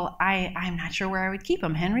 well, I'm not sure where I would keep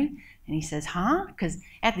them, Henry. And he says, huh? Because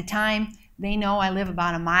at the time, they know I live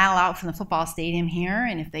about a mile out from the football stadium here,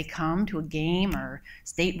 and if they come to a game or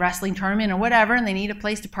state wrestling tournament or whatever, and they need a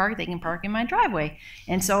place to park, they can park in my driveway.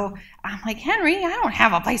 And so I'm like, Henry, I don't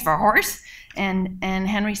have a place for a horse. And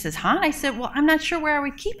Henry says, huh? And I said, well, I'm not sure where I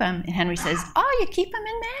would keep him. And Henry says, oh, you keep him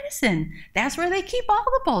in Madison. That's where they keep all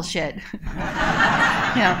the bullshit.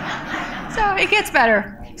 So it gets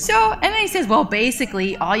better. So, and then he says, well,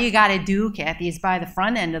 basically, all you got to do, Kathy, is buy the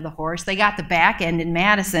front end of the horse. They got the back end in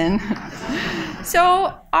Madison.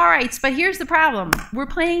 So, all right, but here's the problem. We're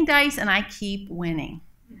playing dice, and I keep winning.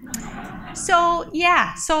 So,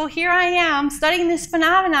 yeah, so here I am studying this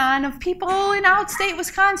phenomenon of people in outstate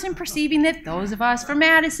Wisconsin perceiving that those of us from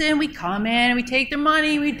Madison, we come in, we take their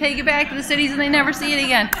money, we take it back to the cities, and they never see it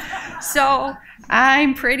again. So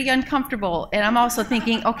I'm pretty uncomfortable. And I'm also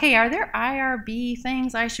thinking, okay, are there IRB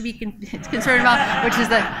things I should be concerned about? Which is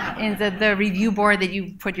the review board that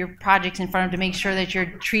you put your projects in front of to make sure that you're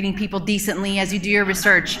treating people decently as you do your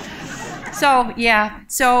research. So, yeah,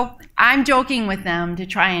 so I'm joking with them to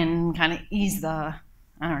try and kind of ease the,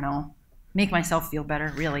 I don't know, make myself feel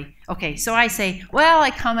better, really. Okay, so I say, well, I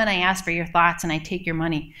come and I ask for your thoughts and I take your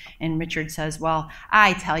money. And Richard says, well,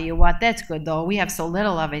 I tell you what, that's good, though. We have so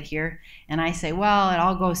little of it here. And I say, well, it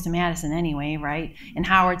all goes to Madison anyway, right? And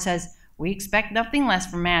Howard says, we expect nothing less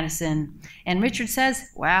from Madison. And Richard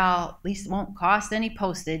says, well, at least it won't cost any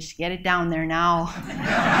postage to get it down there now.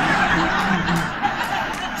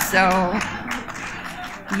 So,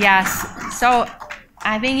 yes, so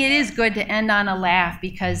I think it is good to end on a laugh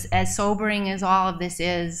because as sobering as all of this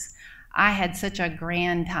is, I had such a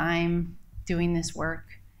grand time doing this work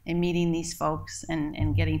and meeting these folks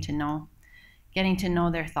and getting to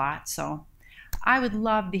know their thoughts. So I would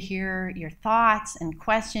love to hear your thoughts and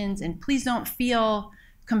questions, and please don't feel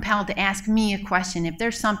compelled to ask me a question. If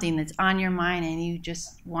there's something that's on your mind and you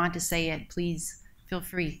just want to say it, please feel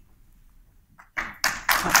free.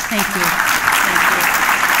 Thank you. Thank you.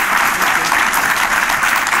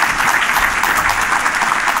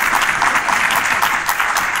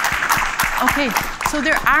 Okay, so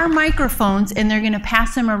there are microphones, and they're going to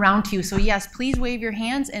pass them around to you. So yes, please wave your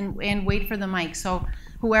hands and wait for the mic. So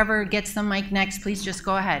whoever gets the mic next, please just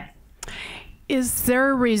go ahead. Is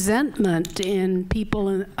there resentment in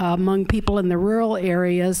people among people in the rural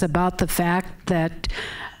areas about the fact that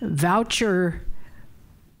voucher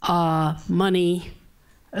money,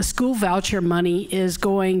 school voucher money, is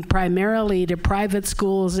going primarily to private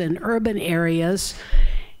schools in urban areas,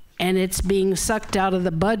 and it's being sucked out of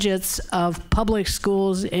the budgets of public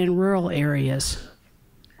schools in rural areas?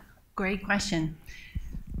 Great question.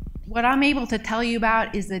 What I'm able to tell you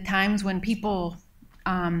about is the times when people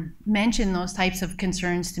mention those types of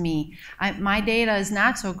concerns to me. My data is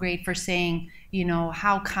not so great for saying, you know,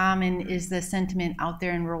 how common is the sentiment out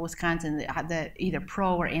there in rural Wisconsin, the either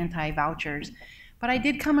pro or anti-vouchers. But I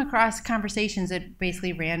did come across conversations that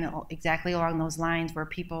basically ran exactly along those lines, where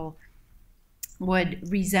people would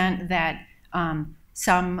resent that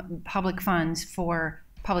some public funds for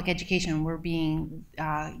public education were being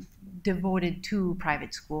devoted to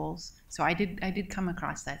private schools. So I did come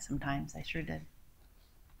across that sometimes. I sure did.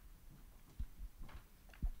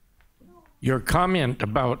 Your comment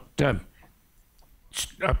about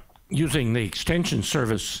using the extension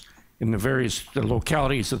service in the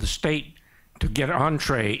localities of the state to get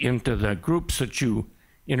entree into the groups that you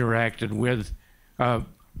interacted with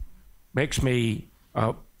makes me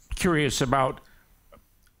curious about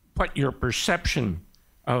what your perception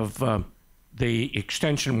of the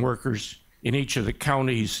extension workers in each of the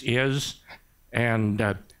counties is,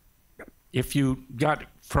 and if you got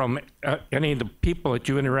from any of the people that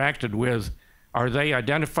you interacted with, are they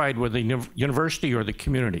identified with the university or the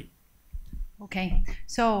community? Okay,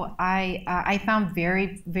 so I found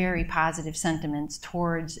very, very positive sentiments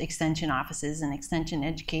towards extension offices and extension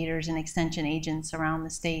educators and extension agents around the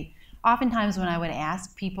state. Oftentimes when I would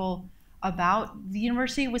ask people about the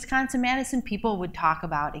University of Wisconsin-Madison, people would talk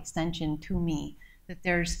about extension to me. That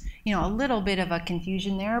there's, you know, a little bit of a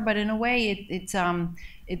confusion there, but in a way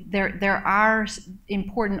there are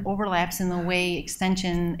important overlaps in the way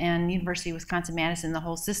extension and University of Wisconsin-Madison, the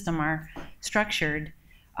whole system, are structured.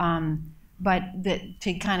 But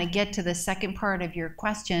to kind of get to the second part of your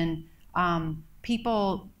question,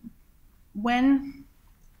 when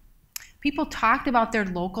people talked about their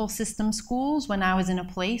local system schools, when I was in a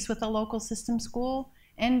place with a local system school,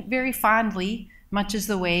 and very fondly, much as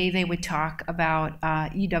the way they would talk about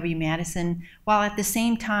UW-Madison, while at the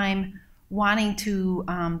same time wanting to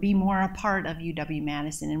be more a part of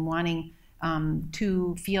UW-Madison and wanting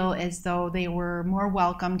to feel as though they were more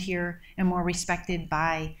welcomed here and more respected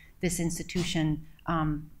by this institution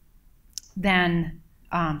than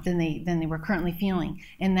they were currently feeling.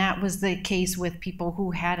 And that was the case with people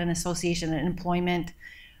who had an association, an employment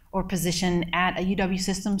or position at a UW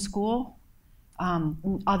system school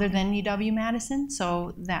other than UW-Madison.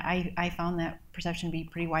 So that I found that perception to be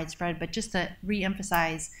pretty widespread. But just to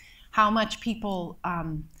re-emphasize how much people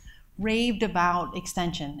raved about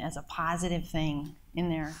extension as a positive thing in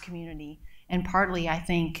their community. And partly, I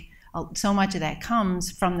think, so much of that comes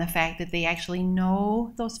from the fact that they actually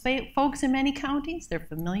know those folks in many counties. They're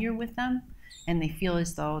familiar with them, and they feel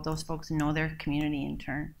as though those folks know their community in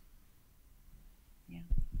turn. Yeah.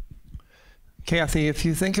 Kathy, if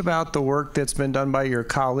you think about the work that's been done by your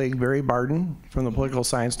colleague, Barry Barden, from the Political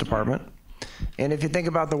Science Department, and if you think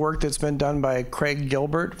about the work that's been done by Craig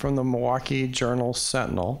Gilbert from the Milwaukee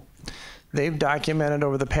Journal-Sentinel, they've documented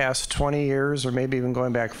over the past 20 years, or maybe even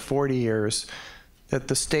going back 40 years, that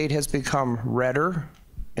the state has become redder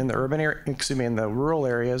in the in the rural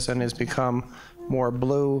areas, and has become more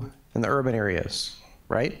blue in the urban areas,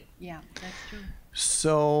 right? Yeah, that's true.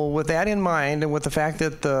 So with that in mind, and with the fact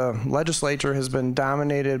that the legislature has been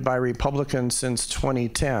dominated by Republicans since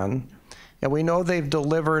 2010, and we know they've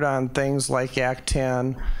delivered on things like Act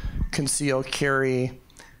 10, concealed carry,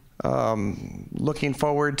 looking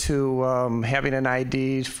forward to having an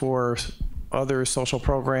ID for other social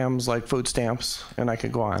programs like food stamps, and I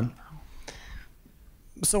could go on.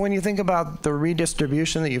 So when you think about the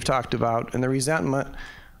redistribution that you've talked about and the resentment,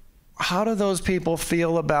 how do those people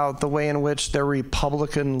feel about the way in which their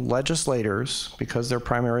Republican legislators, because they're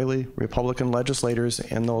primarily Republican legislators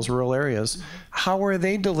in those rural areas, how are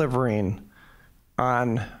they delivering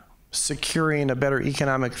on securing a better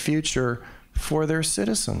economic future for their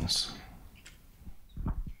citizens?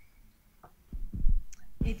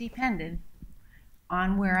 It depended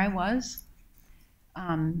on where I was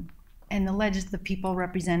and the people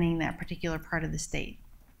representing that particular part of the state.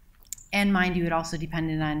 And mind you, it also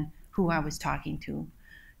depended on who I was talking to.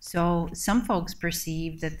 So some folks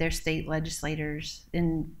perceived that their state legislators,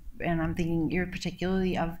 and I'm thinking here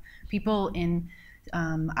particularly of people in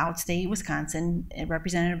outstate Wisconsin,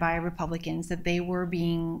 represented by Republicans, that they were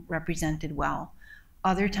being represented well.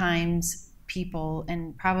 Other times, people,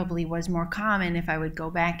 and probably was more common if I would go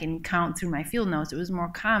back and count through my field notes, it was more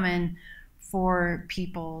common for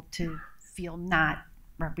people to feel not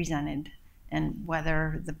represented, and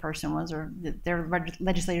whether the person was or their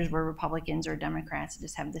legislators were Republicans or Democrats,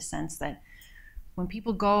 just have this sense that when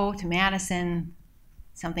people go to Madison,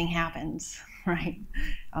 something happens, right?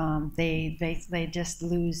 They just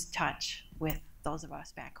lose touch with those of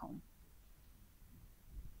us back home.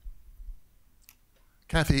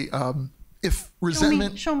 Kathy, if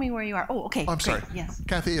resentment... Show me where you are. Oh, okay. I'm great. sorry. Yes.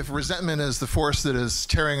 Kathy, if resentment is the force that is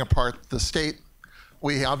tearing apart the state,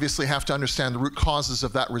 we obviously have to understand the root causes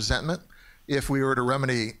of that resentment. If we were to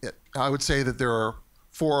remedy it, I would say that there are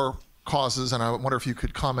 4 causes, and I wonder if you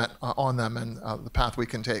could comment on them and the path we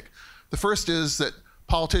can take. The first is that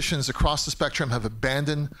politicians across the spectrum have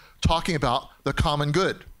abandoned talking about the common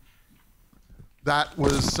good. That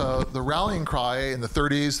was the rallying cry in the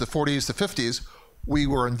 30s, the 40s, the 50s. We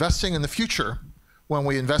were investing in the future when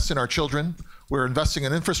we invest in our children. We're investing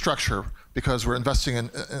in infrastructure because we're investing in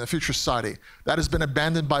a future society. That has been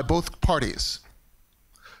abandoned by both parties.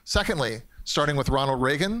 Secondly, starting with Ronald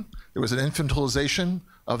Reagan, there was an infantilization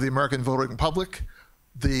of the American voting public.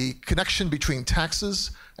 The connection between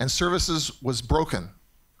taxes and services was broken,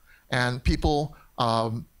 and people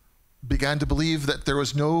began to believe that there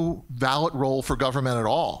was no valid role for government at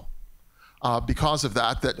all. Because of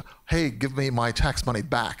that, hey, give me my tax money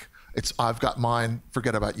back. I've got mine,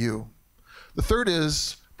 forget about you. The third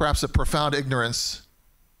is perhaps a profound ignorance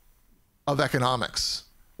of economics.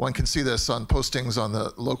 One can see this on postings on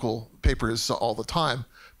the local papers all the time.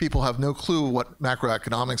 People have no clue what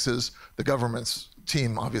macroeconomics is. The government's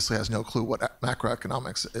team obviously has no clue what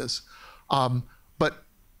macroeconomics is. But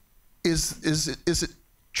is it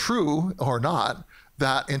true or not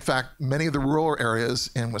that, in fact, many of the rural areas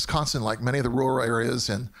in Wisconsin, like many of the rural areas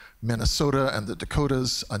in Minnesota and the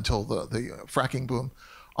Dakotas until the fracking boom,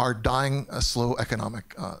 are dying a slow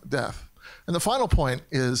economic death? And the final point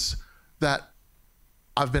is that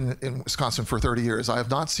I've been in Wisconsin for 30 years. I have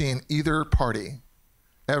not seen either party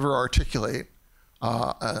ever articulate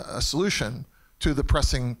a solution to the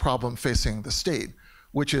pressing problem facing the state,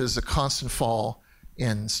 which is a constant fall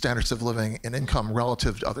in standards of living and income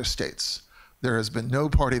relative to other states. There has been no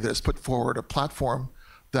party that has put forward a platform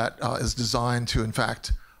that is designed to, in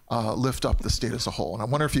fact, lift up the state as a whole. And I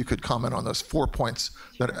wonder if you could comment on those 4 points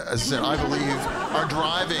that, as I believe, are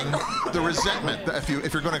driving the resentment.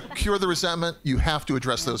 If you're going to cure the resentment, you have to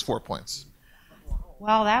address those 4 points.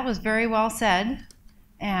 Well, that was very well said.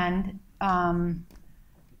 And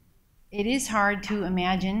it is hard to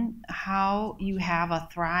imagine how you have a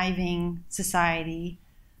thriving society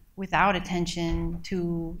without attention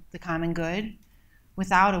to the common good,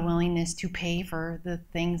 without a willingness to pay for the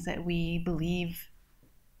things that we believe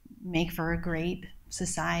make for a great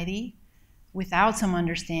society, without some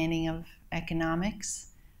understanding of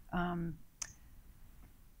economics.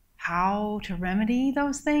 How to remedy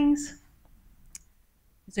those things?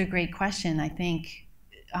 It's a great question. I think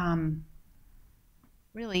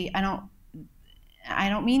really, I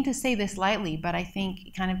don't mean to say this lightly, but I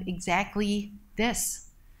think kind of exactly this.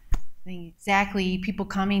 I think exactly people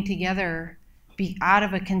coming together out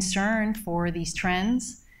of a concern for these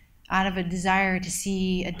trends, out of a desire to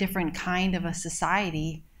see a different kind of a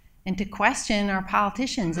society, and to question our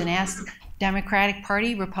politicians and ask Democratic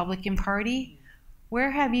Party, Republican Party, where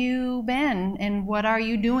have you been and what are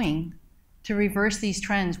you doing to reverse these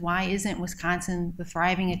trends? Why isn't Wisconsin the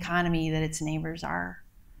thriving economy that its neighbors are?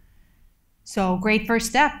 So great first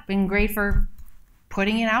step, and great for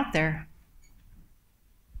putting it out there.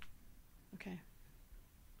 Okay.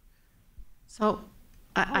 So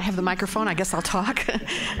I have the microphone. I guess I'll talk.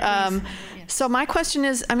 So my question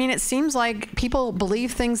is, I mean, it seems like people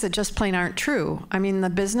believe things that just plain aren't true. I mean, the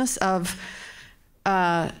business of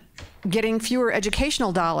getting fewer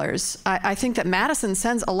educational dollars. I think that Madison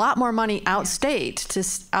sends a lot more money outstate to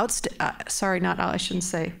I shouldn't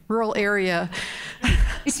say rural area,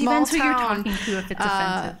 It small depends who you're town, talking to if it's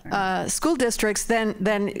offensive. school districts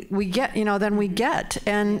than we get.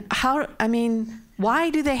 And how? I mean, why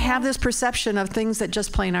do they have this perception of things that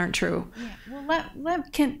just plain aren't true? Yeah. Well,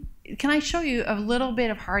 can I show you a little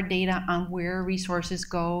bit of hard data on where resources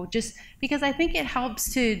go? Just because I think it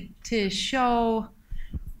helps to show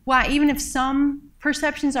why, even if some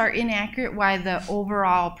perceptions are inaccurate, why the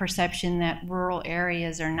overall perception that rural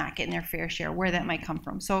areas are not getting their fair share, where that might come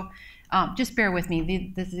from. So just bear with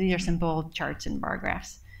me. These are some bold charts and bar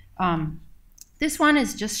graphs. This one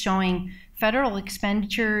is just showing federal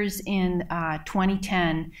expenditures in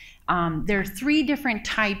 2010. There are 3 different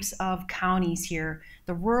types of counties here.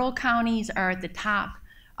 The rural counties are at the top.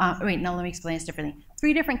 Wait, no, let me explain this differently.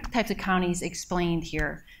 3 different types of counties explained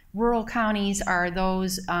here. Rural counties are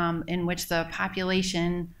those in which the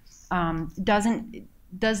population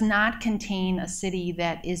does not contain a city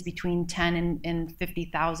that is between 10 and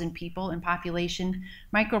 50,000 people in population.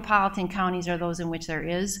 Micropolitan counties are those in which there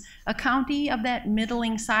is a county of that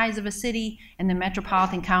middling size of a city, and the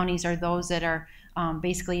metropolitan counties are those that are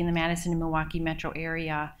basically in the Madison and Milwaukee metro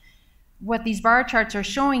area. What these bar charts are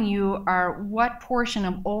showing you are what portion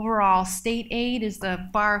of overall state aid is the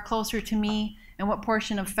bar closer to me, and what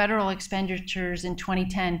portion of federal expenditures in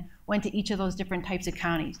 2010 went to each of those different types of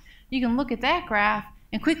counties. You can look at that graph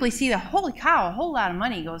and quickly see that, holy cow, a whole lot of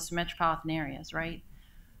money goes to metropolitan areas, right?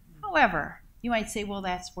 However, you might say, well,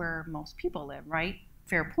 that's where most people live, right?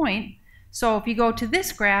 Fair point. So if you go to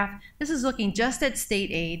this graph, this is looking just at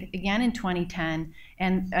state aid, again in 2010,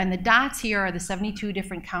 and the dots here are the 72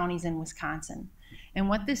 different counties in Wisconsin. And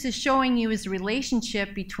what this is showing you is the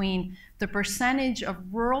relationship between the percentage of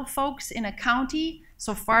rural folks in a county.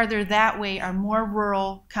 So farther that way are more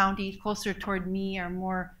rural counties, closer toward me are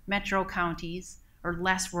more metro counties, or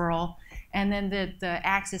less rural, and then the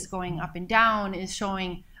axis going up and down is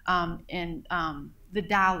showing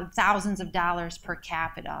the thousands of dollars per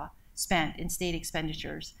capita spent in state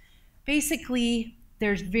expenditures. Basically,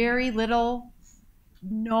 there's very little,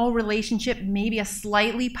 no relationship, maybe a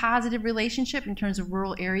slightly positive relationship in terms of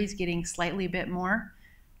rural areas getting slightly a bit more.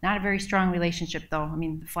 Not a very strong relationship though, I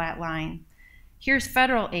mean, the flat line. Here's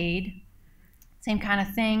federal aid, same kind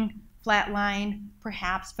of thing. Flat line,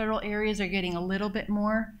 perhaps federal areas are getting a little bit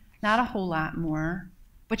more, not a whole lot more.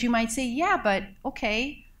 But you might say, yeah, but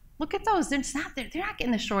okay, look at those. They're not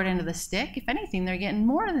getting the short end of the stick. If anything, they're getting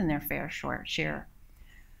more than their fair share.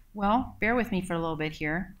 Well, bear with me for a little bit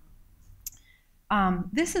here.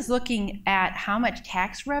 This is looking at how much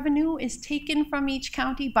tax revenue is taken from each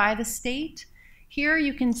county by the state. Here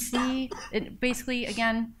you can see, it basically,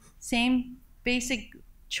 again, same basic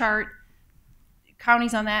chart.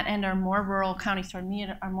 Counties on that end are more rural, counties toward me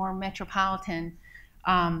are more metropolitan.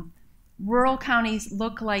 Rural counties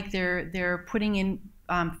look like they're putting in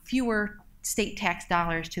fewer state tax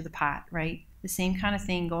dollars to the pot, right? The same kind of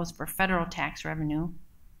thing goes for federal tax revenue,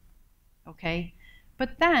 okay?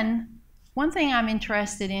 But then, one thing I'm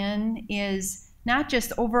interested in is not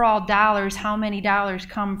just overall dollars, how many dollars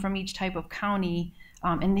come from each type of county,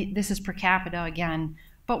 and this is per capita again,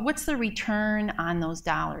 but what's the return on those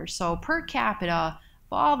dollars? So per capita,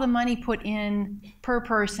 all the money put in per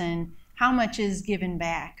person, how much is given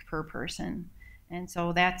back per person? And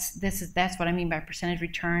so that's what I mean by percentage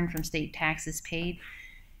return from state taxes paid.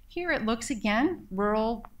 Here it looks again,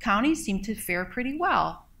 rural counties seem to fare pretty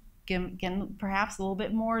well, getting perhaps a little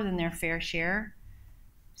bit more than their fair share.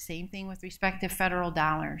 Same thing with respect to federal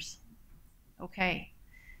dollars. Okay.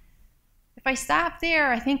 If I stop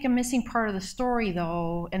there, I think I'm missing part of the story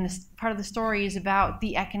though, and this part of the story is about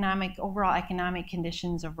the overall economic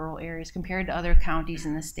conditions of rural areas compared to other counties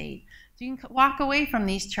in the state. So you can walk away from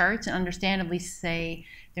these charts and understandably say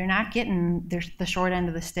they're not getting the short end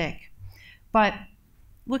of the stick. But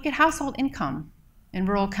look at household income in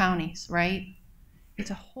rural counties, right? It's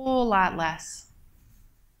a whole lot less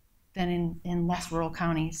than in less rural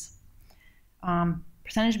counties.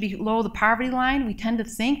 Percentage below the poverty line, we tend to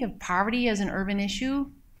think of poverty as an urban issue.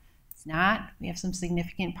 It's not. We have some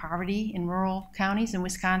significant poverty in rural counties in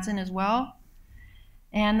Wisconsin as well.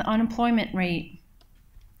 And the unemployment rate.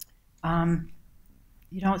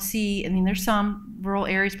 You don't see, I mean, there's some rural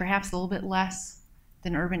areas perhaps a little bit less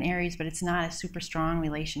than urban areas, but it's not a super strong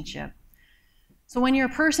relationship. So when you're a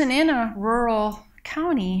person in a rural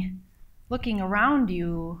county looking around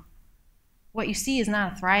you, what you see is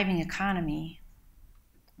not a thriving economy.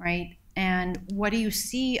 Right? And what do you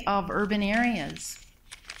see of urban areas?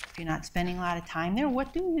 If you're not spending a lot of time there,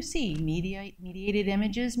 what do you see? Mediated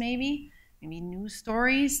images, maybe news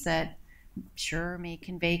stories that sure may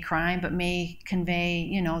convey crime, but may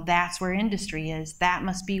convey, that's where industry is. That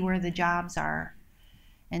must be where the jobs are.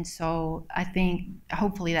 And so I think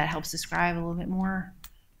hopefully that helps describe a little bit more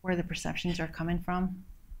where the perceptions are coming from.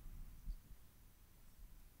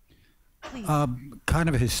 Please. Kind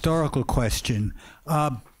of a historical question.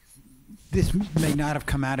 This may not have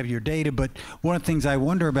come out of your data, but one of the things I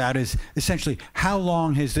wonder about is essentially how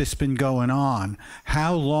long has this been going on?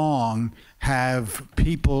 How long have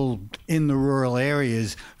people in the rural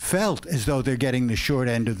areas felt as though they're getting the short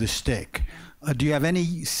end of the stick? Do you have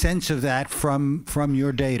any sense of that from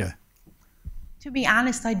your data? To be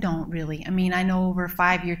honest, I don't really. I mean, I know over a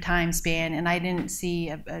 5-year time span, and I didn't see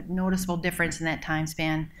a noticeable difference in that time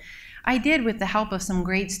span. I did, with the help of some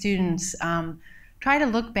great students, try to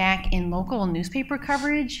look back in local newspaper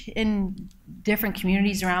coverage in different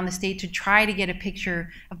communities around the state to try to get a picture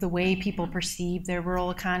of the way people perceive their rural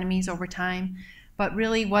economies over time, but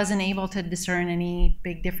really wasn't able to discern any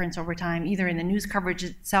big difference over time, either in the news coverage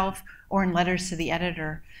itself or in letters to the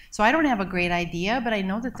editor. So I don't have a great idea, but I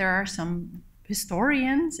know that there are some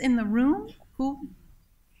historians in the room who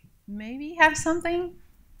maybe have something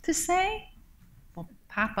to say. Well,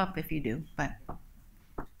 pop up if you do, but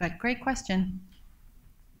great question.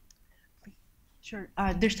 Sure.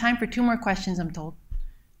 There's time for 2 more questions, I'm told.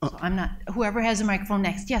 So I'm not, whoever has a microphone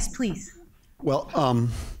next. Yes, please. Well,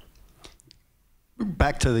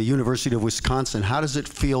 back to the University of Wisconsin, how does it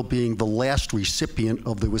feel being the last recipient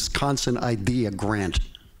of the Wisconsin IDEA grant?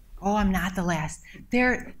 Oh, I'm not the last.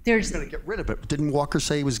 There's You're going to get rid of it. Didn't Walker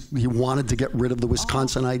say he wanted to get rid of the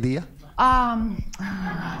Wisconsin IDEA?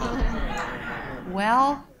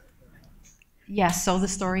 Well, yes, so the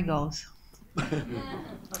story goes.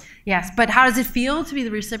 Yes, but how does it feel to be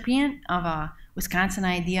the recipient of a Wisconsin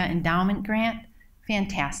IDEA endowment grant?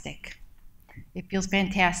 Fantastic. It feels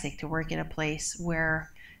fantastic to work at a place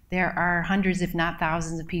where there are hundreds, if not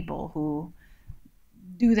thousands, of people who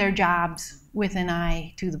do their jobs with an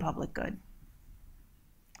eye to the public good.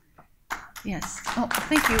 Yes. Oh,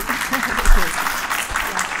 thank you.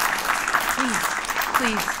 Yes.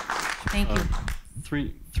 Please. Thank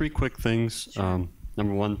you. Three quick things. Sure.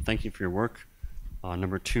 Number 1, thank you for your work.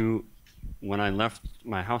 Number 2, when I left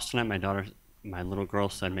my house tonight, my little girl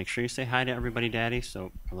said, "Make sure you say hi to everybody, Daddy."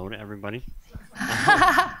 So hello to everybody.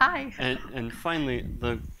 Hi. And finally,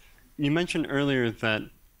 you mentioned earlier that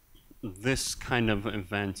this kind of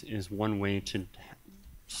event is one way to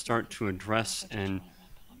start to address and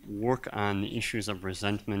work on the issues of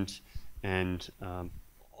resentment and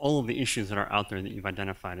all of the issues that are out there that you've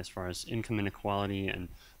identified as far as income inequality and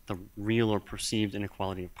the real or perceived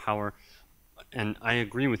inequality of power. And I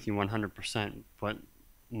agree with you 100%, but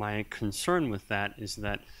my concern with that is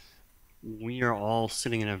that we are all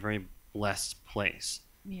sitting in a very blessed place.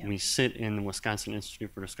 Yeah. We sit in the Wisconsin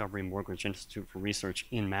Institute for Discovery Mortgage Institute for Research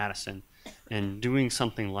in Madison, and doing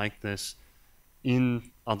something like this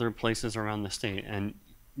in other places around the state, and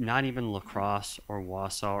not even La Crosse or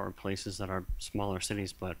Wausau or places that are smaller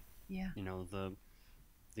cities, but you know,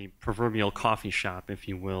 the proverbial coffee shop, if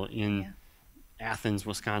you will, in Athens,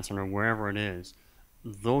 Wisconsin, or wherever it is.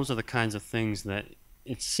 Those are the kinds of things that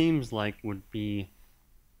it seems like would be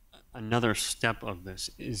another step of this.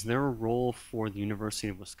 Is there a role for the University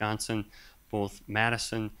of Wisconsin, both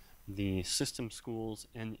Madison, the system schools,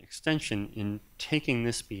 and the extension in taking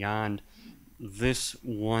this beyond this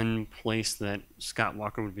one place that Scott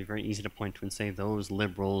Walker would be very easy to point to and say those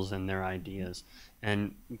liberals and their ideas,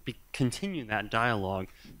 and continue that dialogue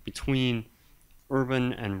between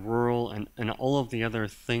urban and rural and all of the other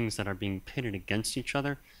things that are being pitted against each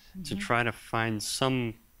other to try to find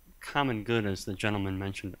some common good, as the gentleman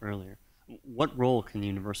mentioned earlier? What role can the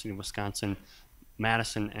University of Wisconsin,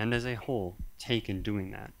 Madison, and as a whole take in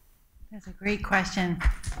doing that? That's a great question.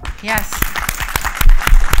 Yes.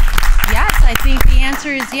 Yes, I think the answer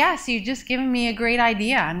is yes. You've just given me a great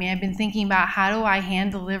idea. I mean, I've been thinking about how do I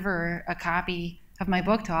hand deliver a copy of my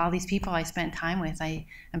book to all these people I spent time with.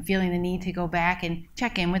 I'm feeling the need to go back and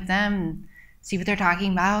check in with them and see what they're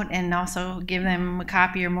talking about, and also give them a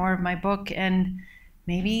copy or more of my book. And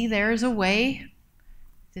maybe there's a way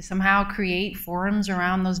to somehow create forums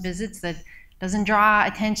around those visits that doesn't draw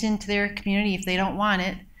attention to their community if they don't want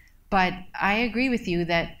it. But I agree with you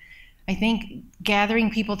that I think gathering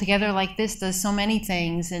people together like this does so many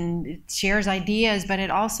things, and it shares ideas, but it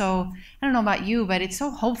also, I don't know about you, but it's so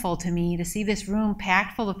hopeful to me to see this room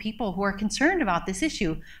packed full of people who are concerned about this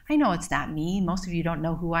issue. I know it's not me. Most of you don't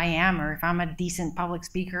know who I am or if I'm a decent public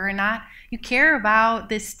speaker or not. You care about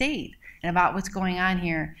this state and about what's going on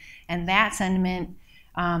here. And that sentiment,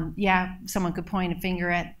 yeah, someone could point a finger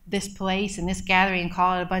at this place and this gathering and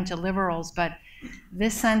call it a bunch of liberals, but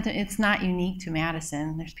this sentiment, it's not unique to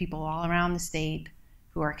Madison. There's people all around the state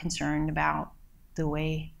who are concerned about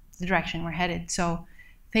the direction we're headed. So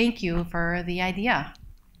thank you for the idea.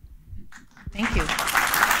 Thank you.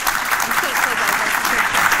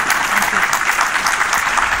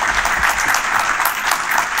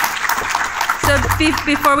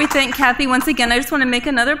 before we thank Kathy once again, I just want to make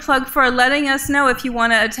another plug for letting us know if you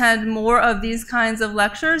want to attend more of these kinds of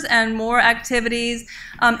lectures and more activities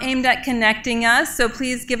aimed at connecting us. So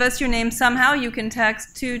please give us your name somehow. You can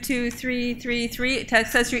text 22333,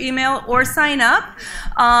 text us your email, or sign up.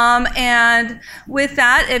 And with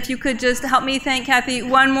that, if you could just help me thank Kathy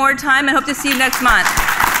one more time, I hope to see you next month.